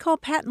sometimes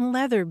called patent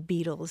leather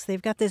beetles.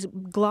 They've got this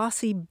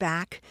glossy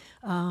back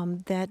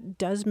that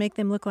does make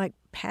them look like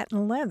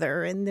patent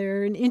leather, and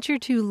they're an inch or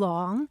two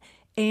long.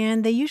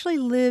 And they usually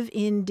live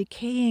in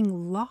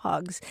decaying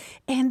logs.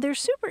 And they're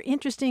super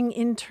interesting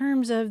in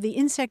terms of the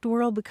insect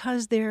world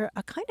because they're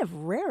a kind of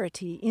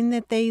rarity in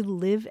that they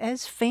live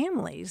as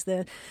families.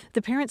 The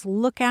parents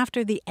look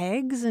after the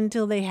eggs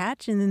until they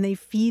hatch, and then they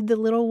feed the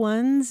little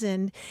ones.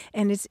 And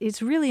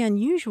it's really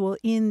unusual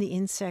in the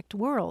insect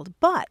world.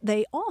 But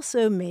they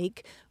also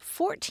make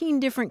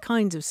 14 different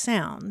kinds of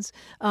sounds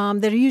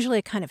that are usually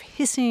a kind of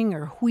hissing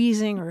or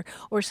wheezing,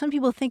 or some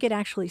people think it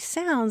actually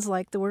sounds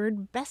like the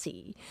word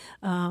Bessie.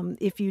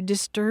 If you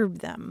disturb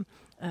them.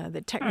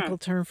 The technical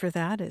term for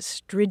that is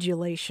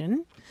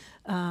stridulation,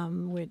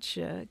 which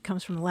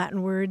comes from a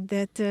Latin word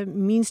that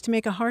means to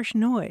make a harsh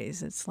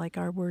noise. It's like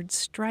our word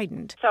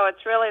strident. So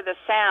it's really the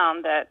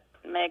sound that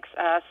makes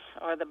us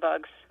or the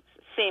bugs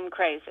seem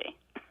crazy.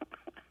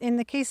 In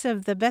the case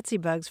of the Betsy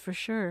bugs, for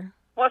sure.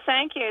 Well,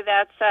 thank you.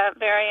 That's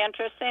very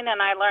interesting,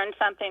 and I learned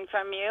something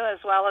from you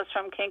as well as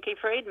from Kinky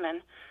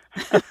Friedman.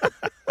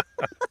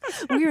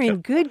 We're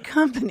in good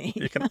company.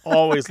 You can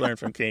always learn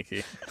from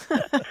Kinky.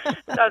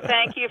 So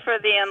thank you for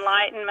the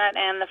enlightenment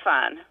and the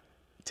fun.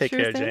 Take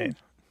care, Jane.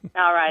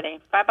 All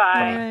righty.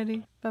 Bye-bye. All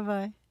righty.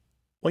 Bye-bye.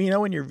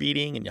 Well, when you're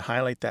reading and you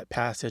highlight that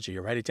passage or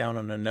you write it down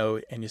on a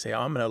note and you say,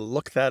 I'm going to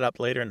look that up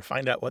later and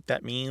find out what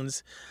that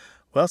means.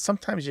 Well,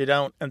 sometimes you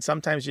don't, and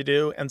sometimes you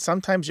do, and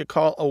sometimes you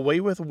call Away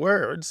with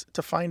Words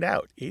to find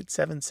out.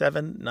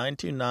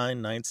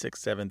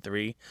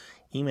 877-929-9673.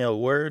 Email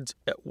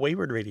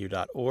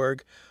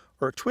words@waywardradio.org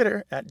or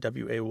Twitter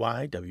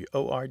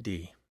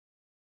 @WAYWORD.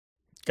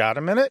 Got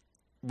a minute?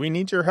 We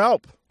need your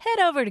help. Head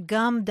over to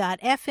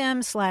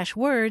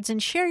gum.fm/words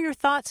and share your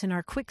thoughts in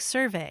our quick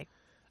survey.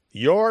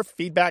 Your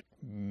feedback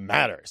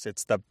matters.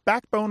 It's the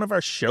backbone of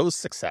our show's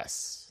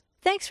success.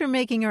 Thanks for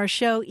making our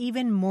show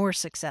even more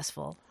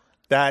successful.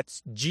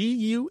 That's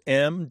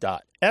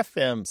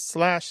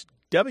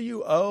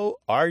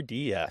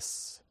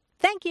gum.fm/WORDS.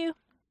 Thank you.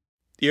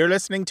 You're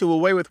listening to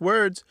Away with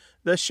Words,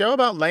 the show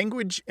about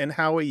language and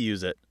how we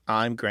use it.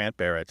 I'm Grant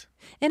Barrett.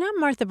 And I'm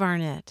Martha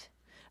Barnett.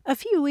 A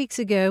few weeks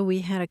ago, we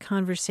had a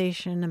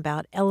conversation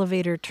about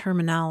elevator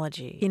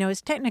terminology. You know,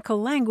 it's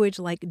technical language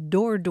like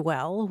door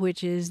dwell,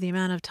 which is the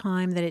amount of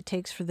time that it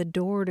takes for the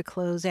door to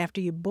close after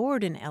you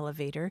board an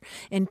elevator,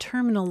 and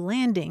terminal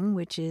landing,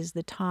 which is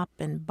the top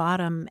and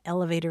bottom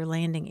elevator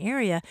landing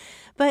area.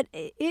 But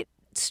it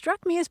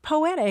struck me as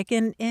poetic,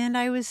 and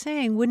I was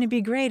saying, wouldn't it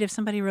be great if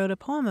somebody wrote a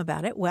poem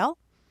about it? Well,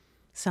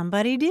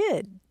 somebody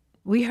did.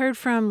 We heard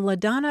from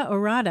LaDonna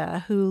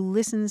Orada, who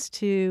listens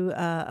to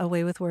A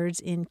Way with Words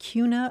in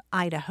Kuna,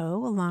 Idaho,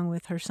 along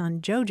with her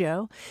son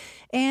Jojo.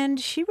 And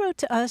she wrote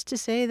to us to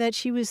say that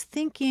she was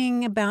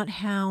thinking about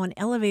how an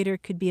elevator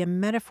could be a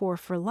metaphor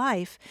for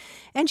life.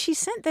 And she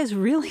sent this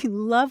really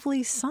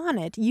lovely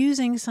sonnet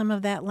using some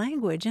of that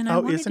language. And I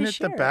wanted isn't to it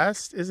share the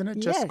best? Isn't it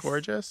just Yes.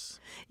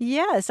 gorgeous?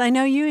 Yes, I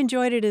know you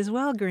enjoyed it as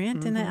well,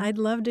 Grant, and I'd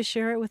love to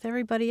share it with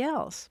everybody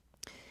else.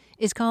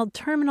 It's called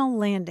Terminal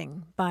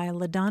Landing by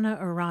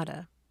LaDonna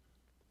Orada.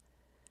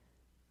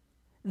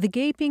 The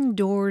gaping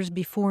doors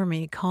before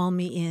me call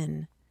me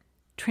in.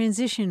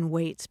 Transition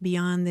waits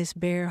beyond this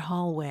bare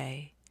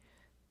hallway.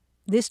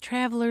 This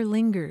traveler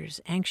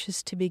lingers,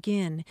 anxious to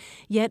begin,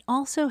 yet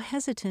also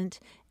hesitant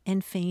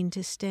and fain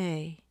to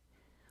stay.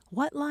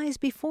 What lies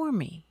before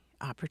me?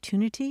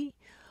 Opportunity?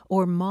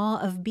 Or maw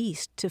of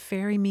beast to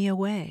ferry me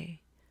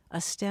away?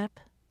 A step,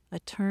 a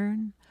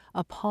turn,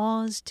 a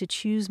pause to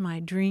choose my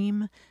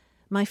dream,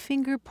 my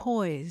finger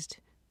poised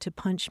to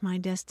punch my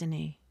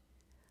destiny.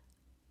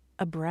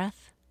 A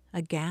breath,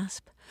 a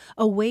gasp,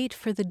 a wait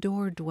for the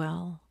door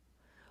dwell.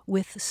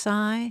 With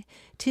sigh,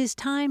 'tis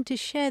time to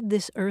shed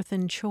this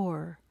earthen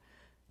chore.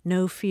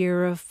 No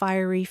fear of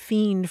fiery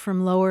fiend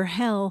from lower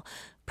hell,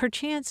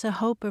 perchance a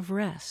hope of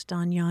rest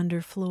on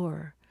yonder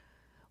floor.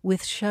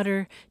 With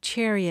shudder,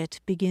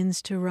 chariot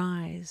begins to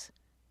rise.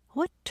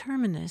 What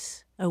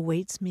terminus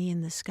awaits me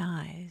in the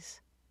skies?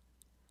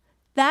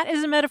 That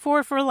is a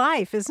metaphor for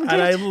life, isn't it?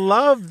 And I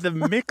love the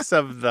mix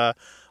of the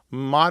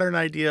modern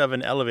idea of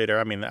an elevator.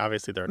 I mean,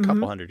 obviously they're a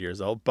couple hundred years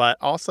old, but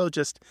also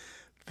just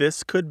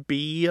this could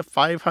be a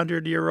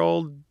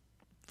 500-year-old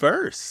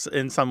verse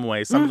in some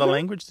way. Some of the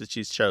language that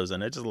she's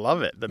chosen. I just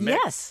love it. The mix.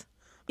 Yes.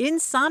 In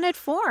sonnet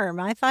form.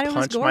 I thought it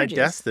was Punch my gorgeous.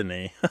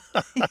 destiny.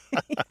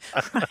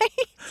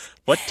 Right?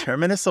 What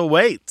terminus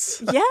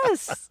awaits?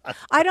 Yes.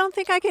 I don't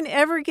think I can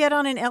ever get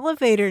on an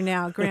elevator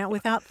now, Grant,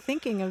 without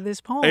thinking of this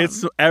poem.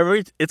 It's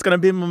going to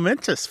be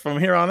momentous from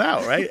here on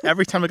out, right?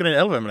 Every time I get in an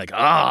elevator, I'm like,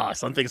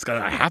 something's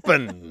going to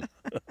happen.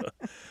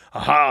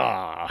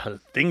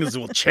 Things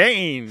will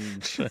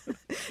change.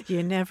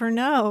 You never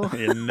know.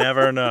 You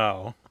never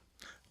know.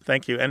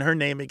 Thank you. And her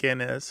name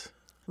again is?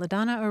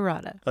 LaDonna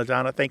Orada.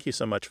 LaDonna, thank you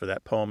so much for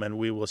that poem, and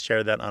we will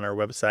share that on our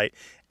website.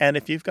 And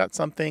if you've got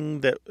something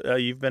that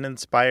you've been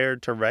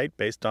inspired to write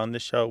based on the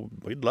show,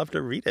 we'd love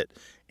to read it.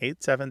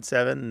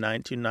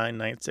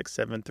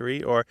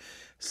 877-929-9673, or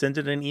send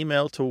it an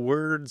email to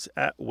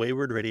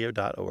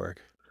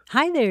words@waywardradio.org.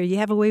 Hi there. You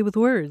have a way with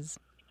words.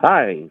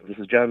 Hi, this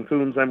is John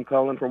Coons. I'm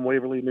calling from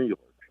Waverly, New York.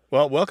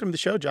 Well, welcome to the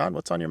show, John.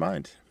 What's on your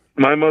mind?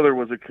 My mother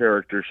was a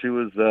character. She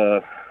was,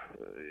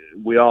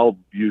 we all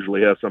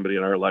usually have somebody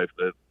in our life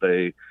that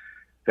they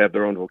have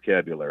their own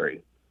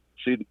vocabulary.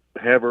 She'd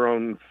have her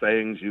own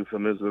sayings,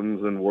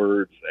 euphemisms, and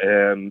words.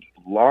 And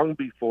long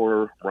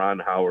before Ron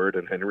Howard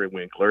and Henry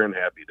Winkler and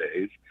Happy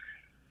Days,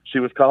 she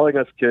was calling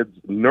us kids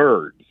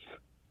nerds.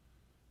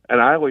 And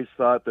I always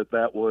thought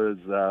that was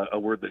a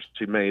word that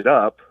she made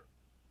up.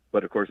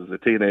 But, of course, as a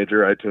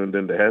teenager, I tuned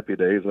into Happy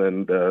Days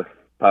and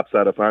pops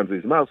out of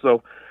Fonzie's mouth.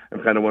 So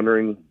I'm kind of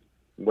wondering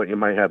what you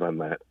might have on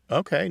that.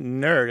 Okay,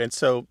 nerd. And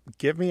so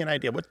give me an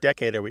idea. What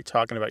decade are we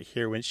talking about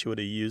here when she would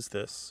have used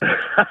this?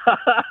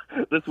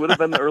 This would have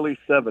been the early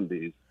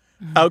 70s.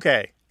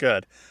 Okay,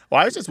 good.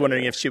 Well, I was just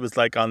wondering if she was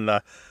like on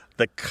the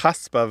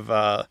cusp of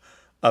the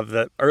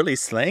early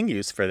slang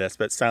use for this,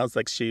 but it sounds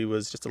like she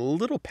was just a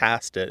little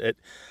past it.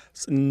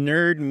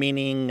 Nerd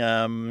meaning...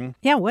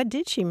 Yeah, what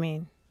did she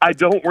mean? I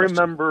don't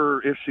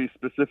remember if she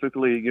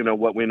specifically,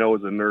 what we know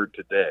as a nerd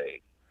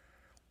today.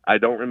 I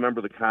don't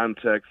remember the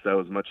context. I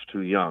was much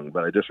too young,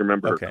 but I just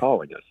remember her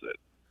calling us it.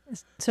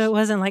 So it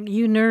wasn't like,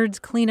 you nerds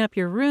clean up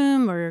your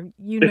room, or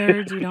you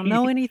nerds, you don't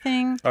know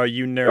anything? Or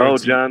you nerds... Oh,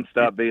 John,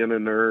 stop being a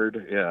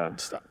nerd. Yeah.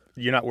 Stop.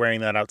 You're not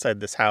wearing that outside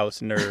this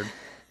house, nerd.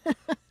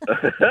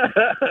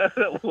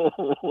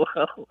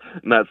 Well,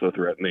 not so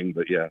threatening,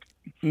 but yeah.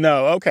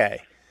 No,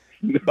 okay.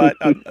 But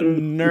a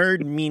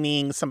nerd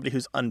meaning somebody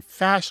who's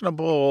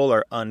unfashionable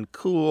or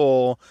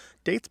uncool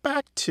dates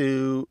back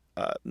to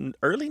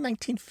early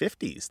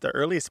 1950s. The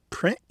earliest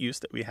print use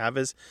that we have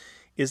is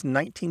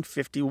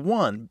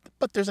 1951.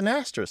 But there's an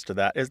asterisk to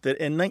that, is that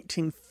in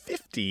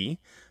 1950,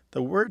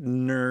 the word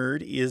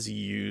nerd is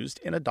used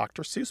in a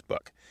Dr. Seuss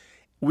book.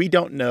 We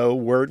don't know,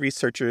 word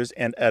researchers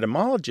and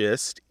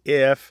etymologists,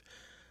 if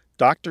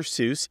Dr.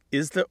 Seuss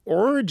is the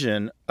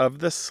origin of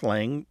the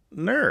slang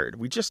nerd.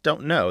 We just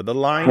don't know. The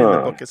line in the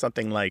book is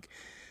something like,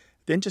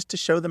 then just to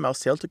show them I'll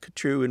sail to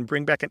Catrue and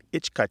bring back an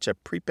itchcutch, a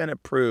preep and a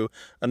prue,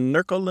 a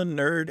nurgle, a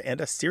nerd,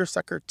 and a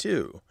seersucker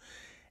too.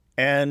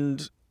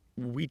 And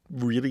we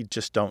really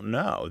just don't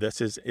know.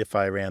 This is If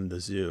I Ran the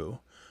Zoo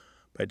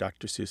by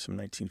Dr. Seuss from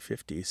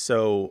 1950.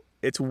 So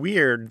it's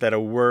weird that a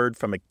word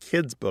from a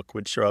kid's book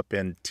would show up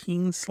in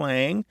teen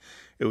slang.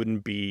 It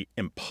wouldn't be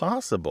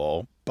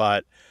impossible,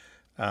 but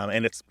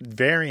and it's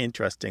very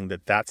interesting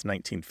that that's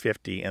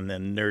 1950 and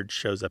then nerd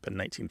shows up in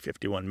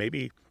 1951.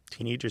 Maybe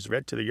teenagers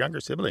read to their younger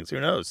siblings. Who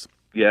knows?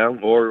 Yeah,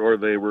 or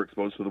they were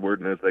exposed to the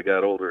word, and as they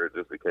got older, it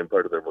just became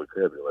part of their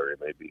vocabulary,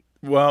 maybe.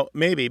 Well,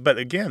 maybe, but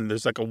again,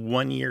 there's like a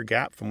 1-year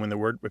gap from when the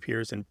word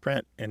appears in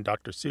print in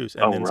Dr. Seuss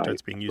and then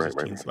starts being used as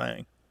teen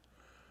slang.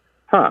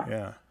 Huh.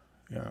 Yeah.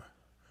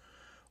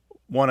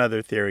 One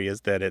other theory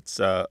is that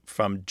it's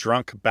from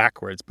drunk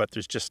backwards, but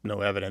there's just no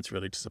evidence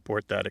really to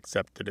support that,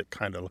 except that it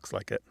kind of looks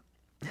like it.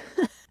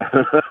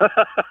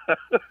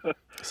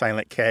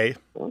 Silent K.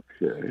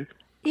 Okay.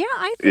 Yeah,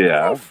 I think when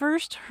I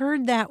first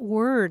heard that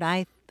word,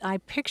 I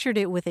pictured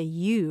it with a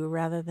U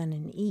rather than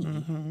an E.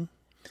 Mm-hmm.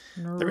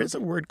 There is a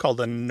word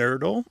called a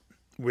nurdle,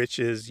 which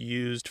is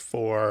used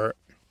for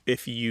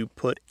if you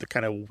put the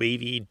kind of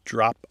wavy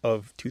drop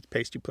of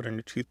toothpaste you put on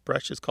your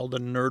toothbrush is called a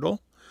nurdle,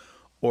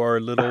 or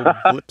little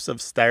blips of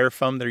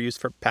styrofoam that are used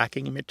for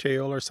packing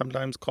material are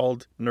sometimes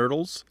called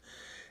nurdles.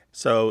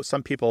 So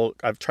some people,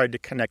 I've tried to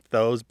connect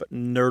those, but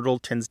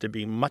nurdle tends to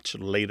be much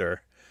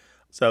later.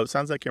 So it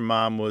sounds like your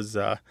mom was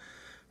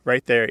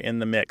right there in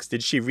the mix.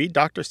 Did she read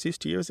Dr. Seuss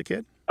to you as a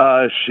kid?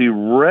 She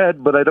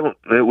read, but it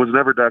was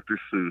never Dr.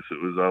 Seuss.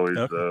 It was always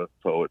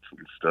poets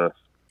and stuff.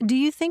 Do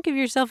you think of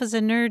yourself as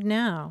a nerd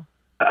now?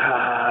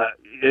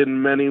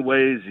 In many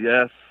ways,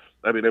 yes.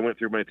 I mean, I went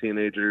through my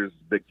teenagers,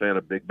 big fan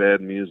of big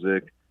bad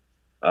music.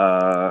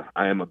 I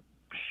am a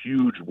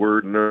huge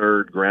word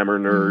nerd, grammar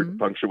nerd,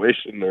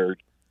 punctuation nerd.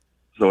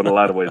 So in a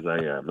lot of ways I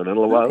am, and in a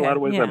lot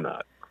of ways I'm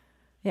not.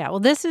 Yeah, well,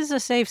 this is a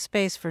safe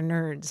space for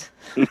nerds.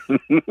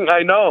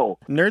 I know.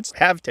 Nerds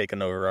have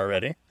taken over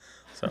already.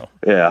 So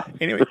yeah.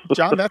 Anyway,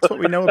 John, that's what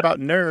we know about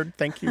nerd.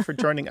 Thank you for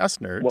joining us,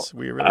 nerds.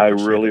 Well, I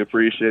really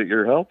appreciate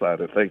your help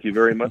on it. Thank you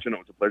very much, and it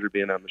was a pleasure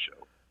being on the show.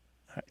 All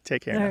right,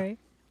 take care. All right.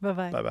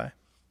 Bye-bye. Bye-bye.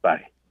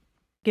 Bye.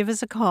 Give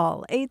us a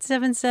call,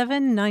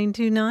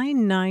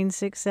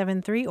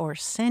 877-929-9673, or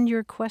send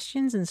your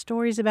questions and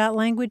stories about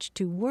language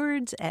to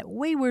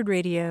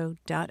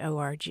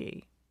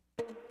words@waywordradio.org.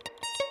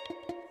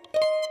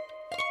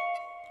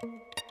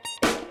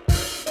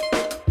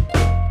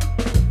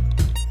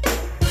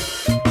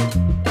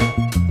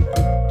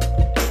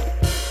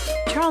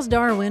 Charles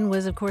Darwin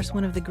was, of course,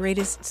 one of the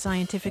greatest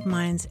scientific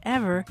minds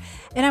ever,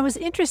 and I was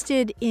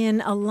interested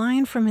in a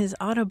line from his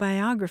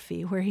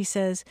autobiography where he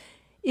says,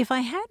 "If I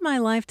had my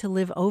life to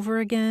live over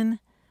again,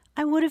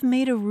 I would have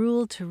made a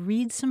rule to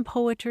read some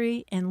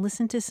poetry and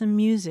listen to some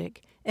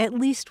music at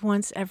least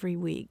once every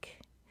week."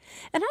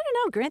 And I don't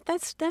know, Grant,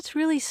 that's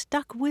really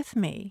stuck with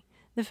me.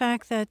 The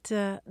fact that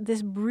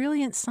this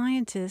brilliant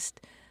scientist,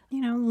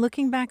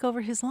 looking back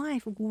over his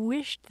life,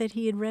 wished that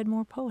he had read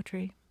more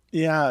poetry.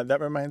 Yeah,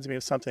 that reminds me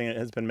of something that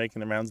has been making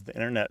the rounds of the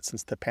internet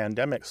since the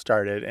pandemic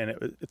started,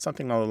 and it's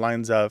something along the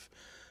lines of,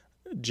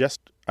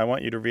 I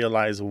want you to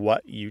realize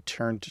what you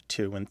turned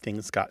to when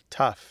things got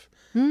tough.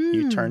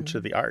 You turned to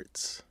the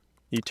arts.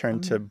 You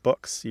turned to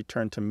books. You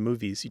turned to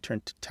movies. You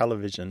turned to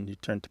television. You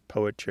turned to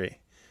poetry.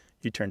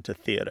 You turned to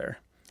theater.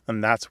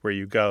 And that's where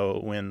you go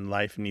when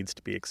life needs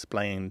to be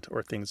explained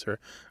or things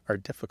are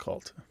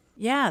difficult.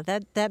 Yeah,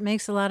 that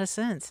makes a lot of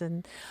sense.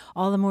 And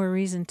all the more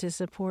reason to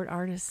support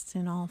artists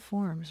in all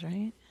forms,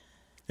 right?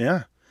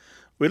 Yeah.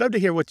 We'd love to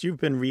hear what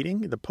you've been reading,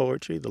 the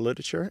poetry, the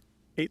literature.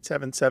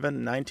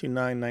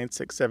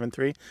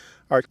 877-929-9673,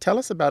 or tell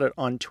us about it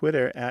on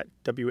Twitter at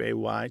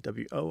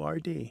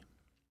WAYWORD.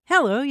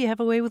 Hello, you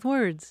have a way with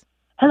words.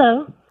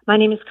 Hello, my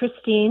name is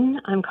Christine.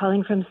 I'm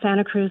calling from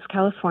Santa Cruz,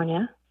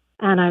 California,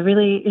 and I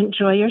really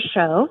enjoy your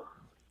show.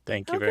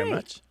 Thank you very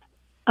much.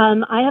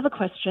 I have a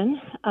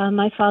question.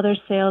 My father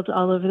sailed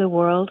all over the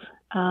world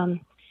in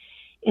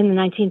the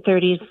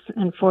 1930s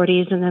and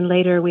 40s, and then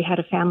later we had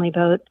a family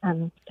boat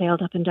and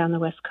sailed up and down the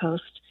West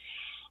Coast.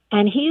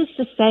 And he used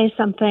to say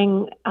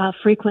something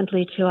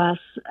frequently to us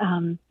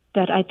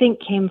that I think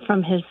came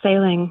from his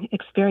sailing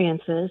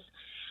experiences.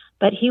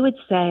 But he would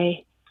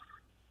say,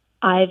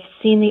 "I've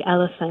seen the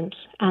elephant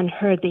and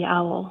heard the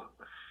owl."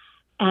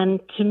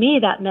 And to me,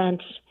 that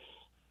meant,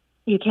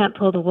 you can't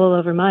pull the wool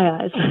over my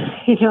eyes.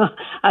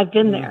 I've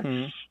been there.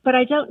 Mm-hmm. But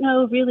I don't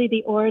know really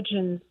the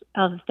origins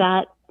of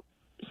that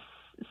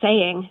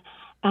saying.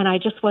 And I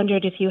just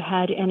wondered if you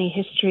had any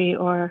history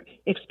or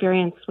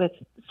experience with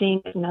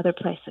seeing it in other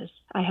places.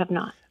 I have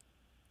not.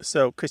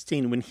 So,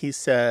 Christine, when he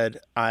said,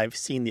 "I've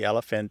seen the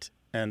elephant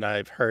and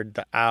I've heard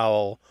the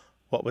owl,"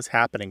 what was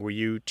happening? Were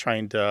you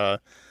trying to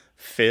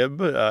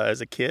fib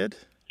as a kid?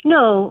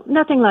 No,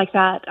 nothing like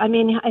that. I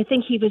mean, I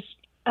think he was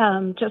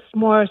just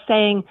more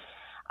saying,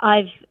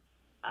 I've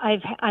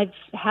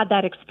had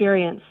that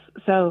experience.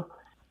 So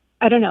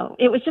I don't know.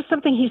 It was just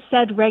something he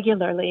said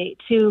regularly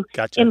to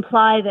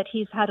imply that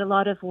he's had a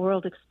lot of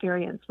world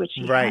experience, which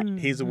he right. had.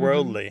 He's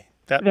worldly.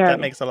 That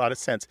makes a lot of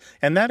sense.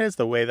 And that is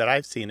the way that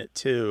I've seen it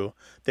too,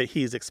 that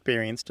he's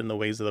experienced in the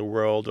ways of the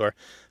world. Or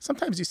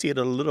sometimes you see it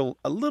a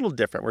little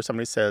different, where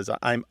somebody says,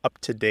 I'm up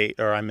to date,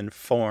 or I'm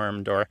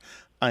informed, or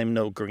I'm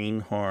no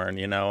greenhorn,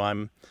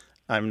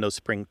 I'm no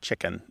spring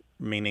chicken,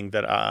 meaning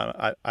that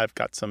I've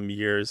got some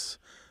years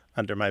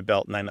under my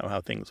belt and I know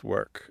how things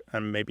work.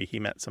 And maybe he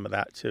meant some of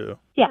that too.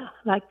 Yeah,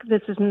 like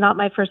this is not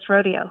my first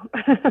rodeo.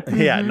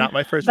 Yeah, not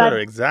my first rodeo,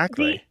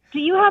 exactly. Do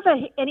you have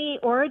any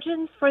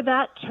origins for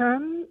that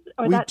term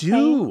or We that do.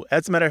 saying?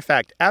 As a matter of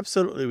fact,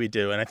 absolutely we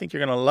do. And I think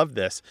you're going to love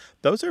this.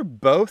 Those are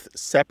both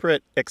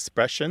separate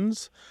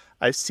expressions.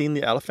 I've seen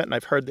the elephant and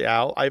I've heard the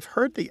owl. I've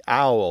heard the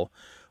owl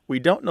we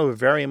don't know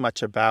very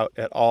much about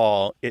at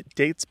all. It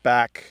dates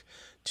back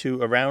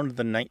to around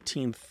the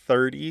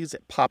 1930s.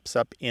 It pops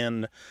up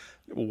in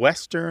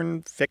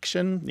Western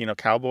fiction,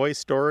 cowboy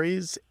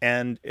stories,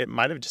 and it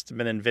might have just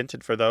been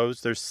invented for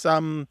those. There's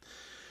some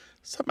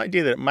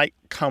idea that it might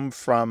come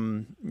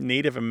from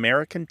Native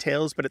American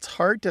tales, but it's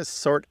hard to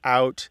sort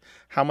out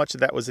how much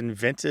of that was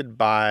invented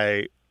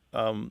by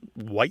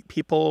white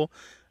people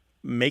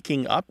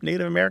making up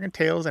Native American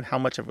tales and how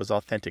much of it was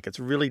authentic. It's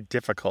really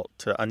difficult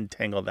to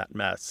untangle that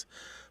mess.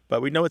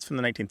 But we know it's from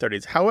the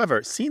 1930s.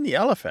 However, seeing the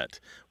elephant,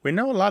 we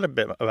know a lot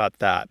about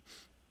that.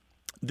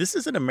 This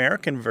is an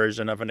American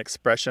version of an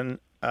expression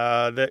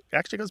that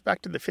actually goes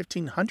back to the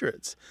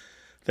 1500s.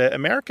 The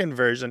American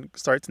version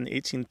starts in the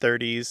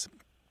 1830s,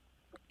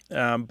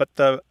 but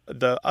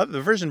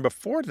the version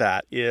before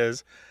that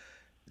is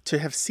to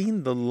have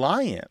seen the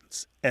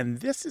lions. And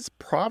this is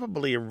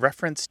probably a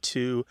reference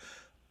to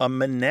a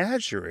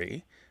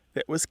menagerie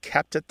that was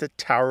kept at the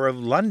Tower of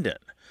London.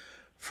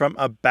 From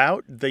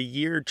about the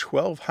year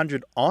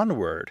 1200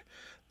 onward,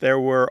 there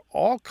were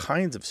all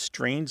kinds of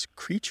strange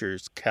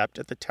creatures kept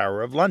at the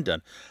Tower of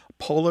London.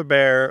 Polar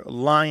bear,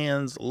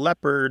 lions,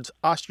 leopards,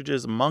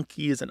 ostriches,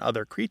 monkeys, and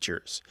other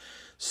creatures.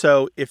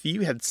 So if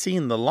you had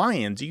seen the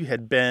lions, you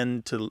had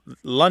been to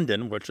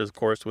London, which of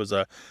course was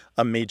a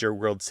major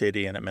world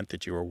city, and it meant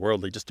that you were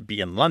worldly just to be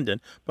in London.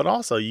 But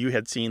also you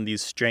had seen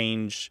these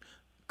strange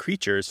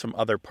creatures from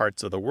other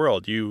parts of the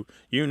world. You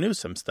knew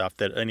some stuff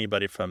that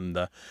anybody from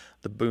the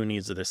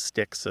boonies or the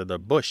sticks or the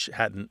bush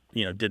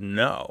didn't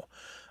know.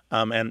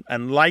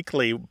 And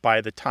likely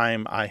by the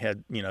time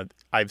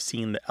I've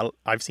seen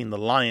the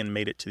lion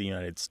made it to the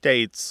United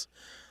States,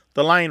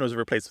 the lion was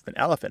replaced with an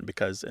elephant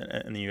because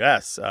in the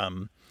U.S.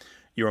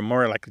 You were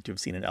more likely to have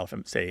seen an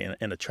elephant, say,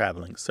 in a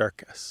traveling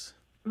circus.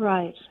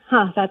 Right.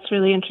 That's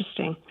really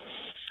interesting.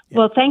 Yeah.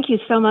 Well, thank you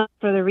so much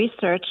for the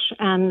research,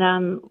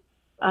 and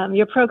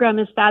your program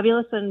is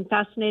fabulous and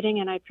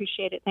fascinating, and I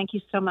appreciate it. Thank you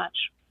so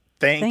much.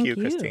 Thank you,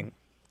 Christine.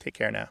 Take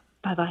care now.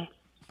 Bye-bye.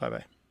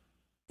 Bye-bye.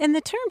 And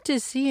the term to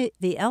see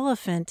the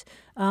elephant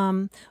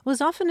was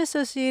often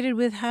associated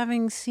with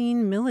having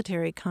seen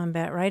military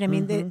combat, right? I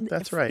mean,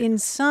 that's right. In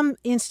some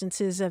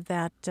instances of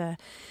that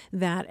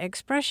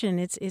expression,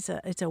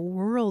 it's a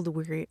world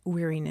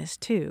weariness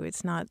too.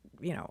 It's not,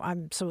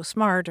 I'm so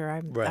smart or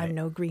I'm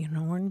no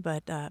greenhorn,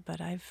 but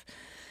I've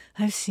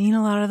seen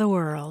a lot of the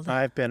world.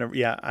 I've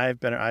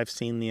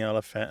seen the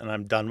elephant and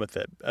I'm done with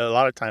it. A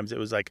lot of times it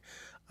was like,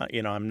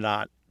 I'm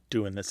not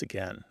doing this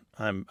again.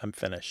 I'm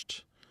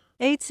finished.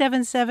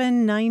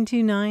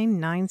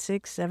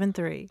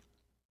 877-929-9673.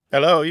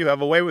 Hello, you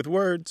have a way with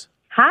words.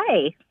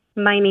 Hi,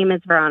 my name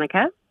is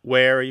Veronica.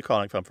 Where are you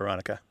calling from,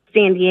 Veronica?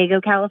 San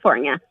Diego,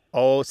 California.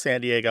 Oh,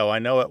 San Diego. I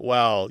know it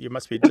well. You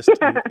must be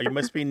you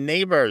must be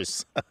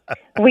neighbors.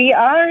 We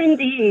are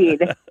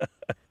indeed.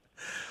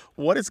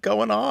 What is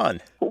going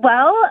on?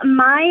 Well,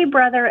 my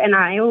brother and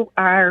I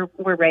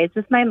were raised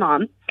with my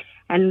mom,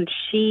 and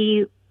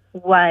she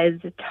was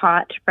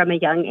taught from a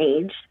young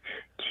age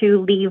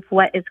to leave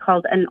what is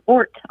called an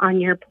ort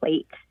on your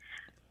plate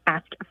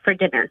for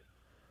dinner.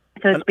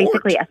 So it's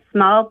basically a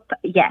small,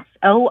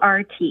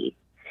 O-R-T.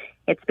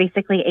 It's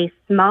basically a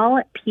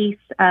small piece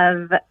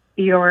of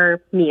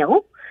your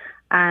meal.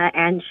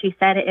 And she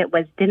said it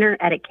was dinner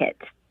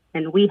etiquette.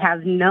 And we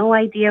have no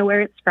idea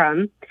where it's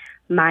from.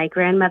 My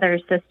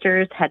grandmother's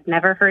sisters had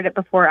never heard it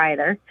before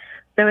either.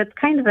 So it's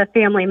kind of a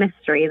family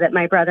mystery that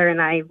my brother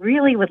and I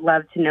really would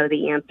love to know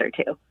the answer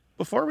to.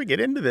 Before we get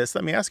into this,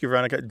 let me ask you,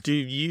 Veronica, do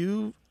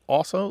you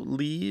also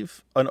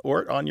leave an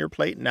ort on your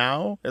plate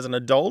now as an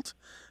adult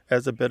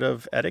as a bit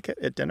of etiquette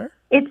at dinner?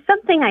 It's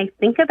something I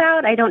think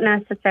about. I don't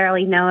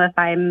necessarily know if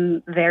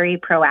I'm very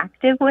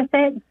proactive with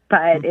it,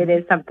 but it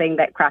is something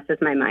that crosses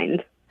my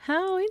mind.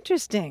 How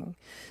interesting.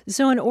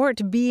 So an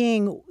ort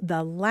being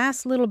the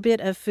last little bit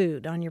of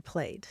food on your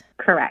plate.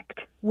 Correct.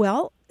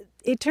 Well,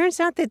 it turns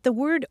out that the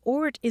word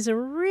ort is a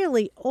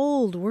really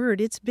old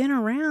word. It's been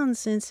around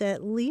since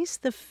at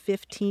least the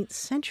 15th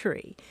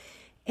century.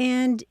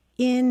 And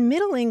in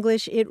Middle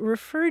English, it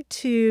referred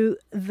to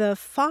the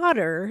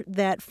fodder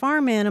that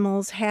farm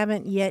animals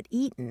haven't yet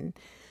eaten.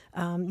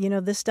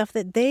 The stuff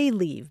that they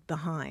leave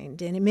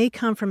behind. And it may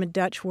come from a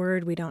Dutch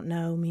word, we don't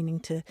know, meaning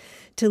to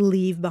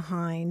leave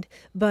behind.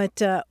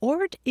 But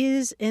ort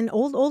is an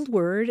old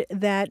word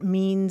that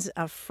means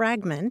a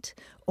fragment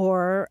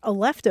or a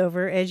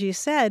leftover, as you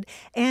said.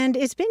 And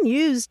it's been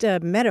used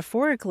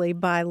metaphorically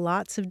by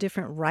lots of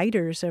different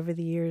writers over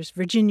the years.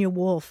 Virginia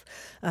Woolf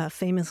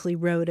famously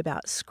wrote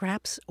about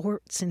scraps,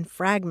 orts, and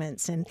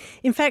fragments. And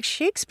in fact,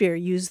 Shakespeare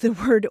used the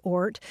word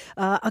ort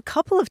a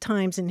couple of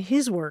times in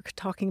his work,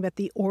 talking about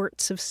the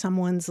orts of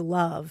someone's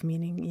love,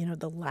 meaning,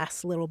 the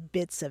last little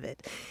bits of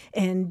it.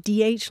 And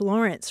D.H.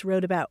 Lawrence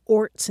wrote about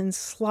orts and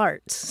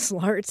slarts.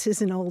 Slarts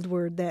is an old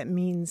word that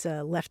means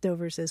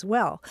leftovers as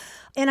well.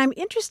 And I'm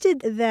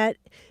interested that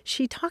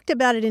she talked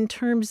about it in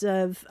terms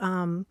of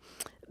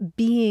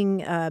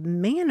being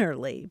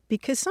mannerly,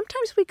 because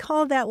sometimes we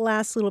call that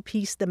last little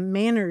piece the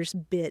manners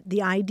bit,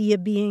 the idea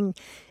being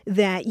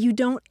that you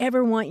don't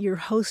ever want your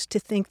host to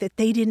think that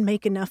they didn't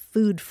make enough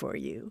food for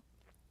you.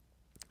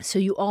 So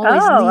you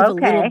always leave a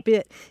little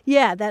bit.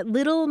 Yeah, that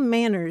little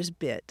manners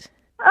bit.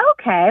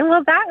 Okay,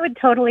 well, that would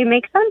totally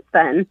make sense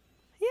then.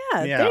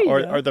 Yeah,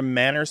 or the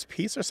manners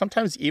piece, or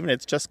sometimes even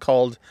it's just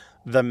called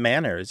the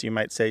manners. You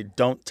might say,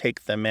 don't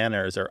take the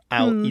manners, or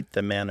I'll eat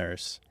the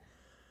manners,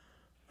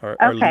 or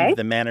leave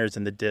the manners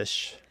in the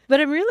dish. But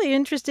I'm really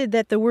interested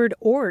that the word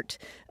ort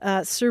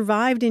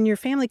survived in your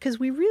family, because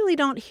we really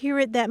don't hear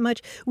it that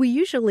much. We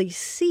usually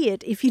see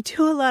it if you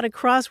do a lot of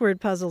crossword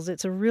puzzles.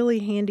 It's a really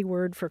handy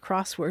word for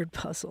crossword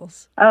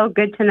puzzles. Oh,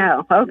 good to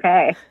know.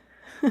 Okay.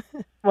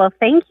 Well,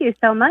 thank you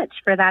so much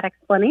for that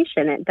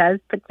explanation. It does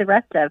put to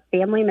rest a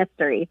family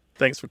mystery.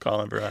 Thanks for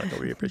calling, Veronica.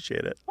 We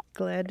appreciate it.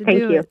 Glad to Thank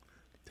do you. it.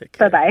 Take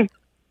care. Bye-bye.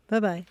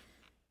 Bye-bye.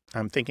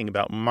 I'm thinking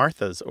about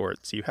Martha's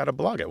Orts. You had a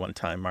blog at one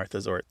time,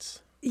 Martha's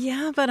Orts.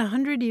 Yeah, about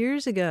 100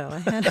 years ago. I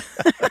had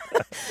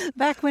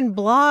back when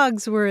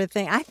blogs were a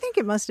thing. I think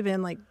it must have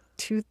been like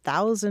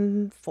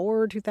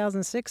 2004,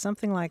 2006,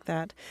 something like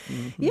that.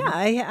 Mm-hmm. Yeah,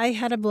 I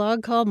had a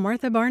blog called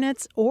Martha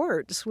Barnett's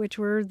Orts, which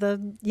were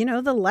the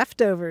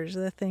leftovers,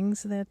 the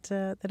things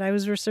that I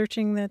was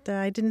researching that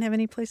I didn't have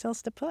any place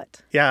else to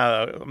put.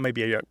 Yeah,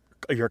 maybe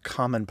your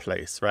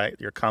commonplace, right?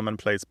 Your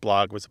commonplace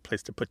blog was a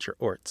place to put your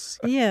orts.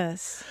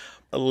 Yes.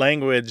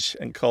 Language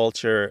and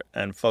culture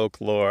and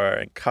folklore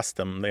and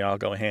custom, they all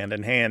go hand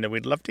in hand. And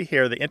we'd love to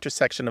hear the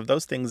intersection of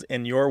those things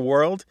in your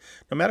world,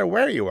 no matter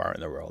where you are in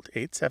the world.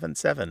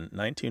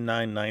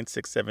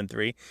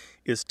 877-929-9673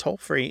 is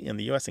toll-free in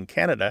the U.S. and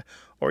Canada,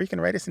 or you can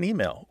write us an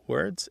email,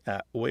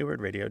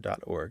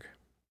 words@waywardradio.org.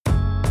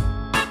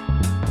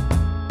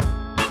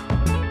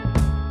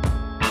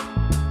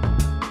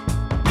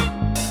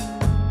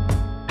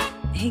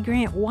 Hey,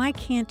 Grant, why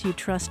can't you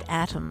trust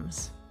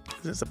atoms?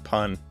 This is a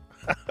pun.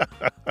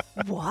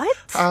 What?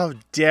 How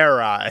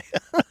dare I?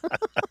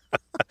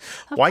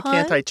 Why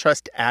can't I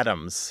trust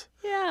atoms?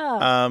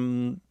 Yeah.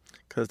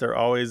 Because they're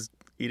always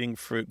eating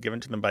fruit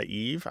given to them by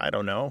Eve? I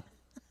don't know.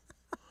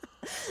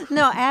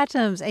 No,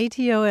 atoms,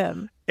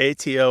 A-T-O-M.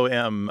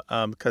 A-T-O-M,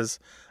 because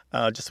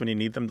just when you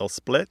need them, they'll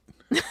split.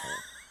 I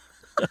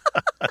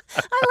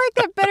like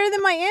that better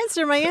than my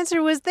answer. My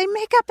answer was they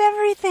make up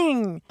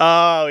everything.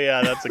 Oh,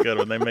 yeah, that's a good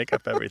one. They make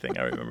up everything.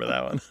 I remember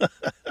that one.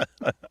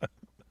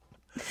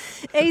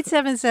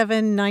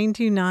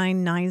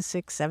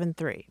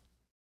 877-929-9673.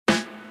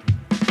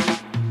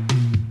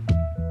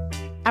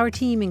 Our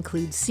team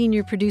includes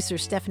senior producer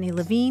Stephanie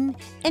Levine,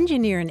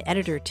 engineer and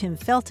editor Tim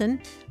Felton,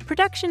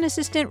 production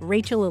assistant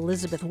Rachel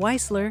Elizabeth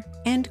Weisler,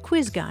 and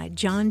quiz guy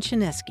John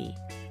Chinesky.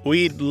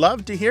 We'd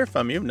love to hear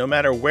from you, no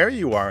matter where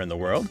you are in the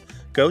world.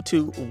 Go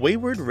to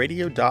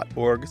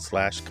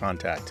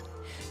waywardradio.org/contact.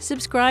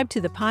 Subscribe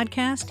to the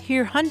podcast,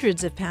 hear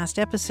hundreds of past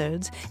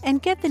episodes,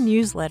 and get the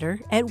newsletter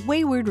at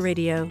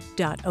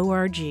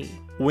waywardradio.org.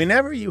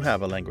 Whenever you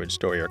have a language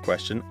story or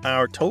question,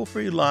 our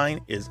toll-free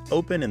line is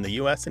open in the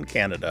U.S. and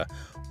Canada,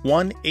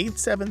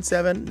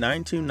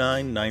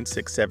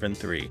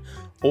 1-877-929-9673.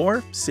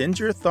 Or send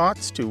your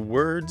thoughts to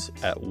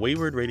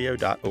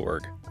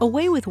words@waywardradio.org. A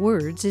Way with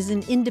Words is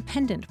an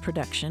independent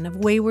production of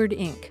Wayward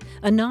Inc.,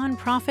 a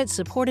nonprofit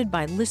supported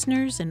by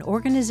listeners and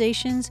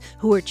organizations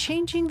who are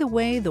changing the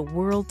way the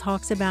world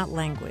talks about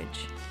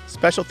language.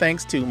 Special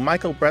thanks to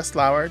Michael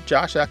Breslauer,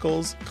 Josh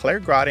Eccles, Claire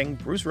Grotting,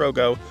 Bruce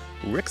Rogo,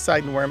 Rick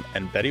Seidenworm,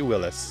 and Betty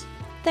Willis.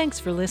 Thanks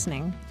for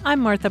listening. I'm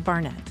Martha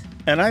Barnett.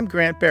 And I'm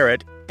Grant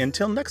Barrett.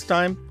 Until next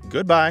time,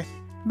 goodbye.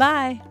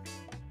 Bye.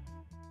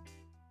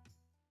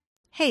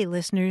 Hey,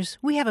 listeners,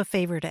 we have a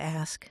favor to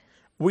ask.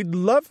 We'd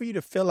love for you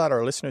to fill out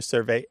our listener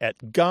survey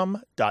at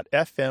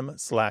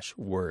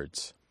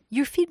gum.fm/words.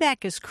 Your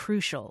feedback is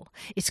crucial.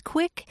 It's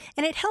quick,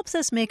 and it helps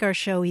us make our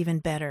show even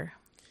better.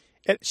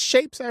 It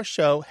shapes our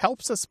show,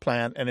 helps us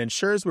plan, and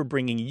ensures we're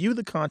bringing you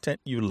the content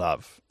you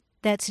love.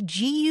 That's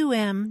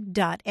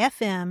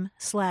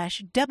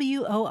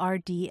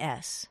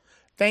gum.fm/WORDS.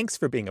 Thanks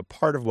for being a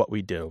part of what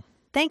we do.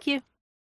 Thank you.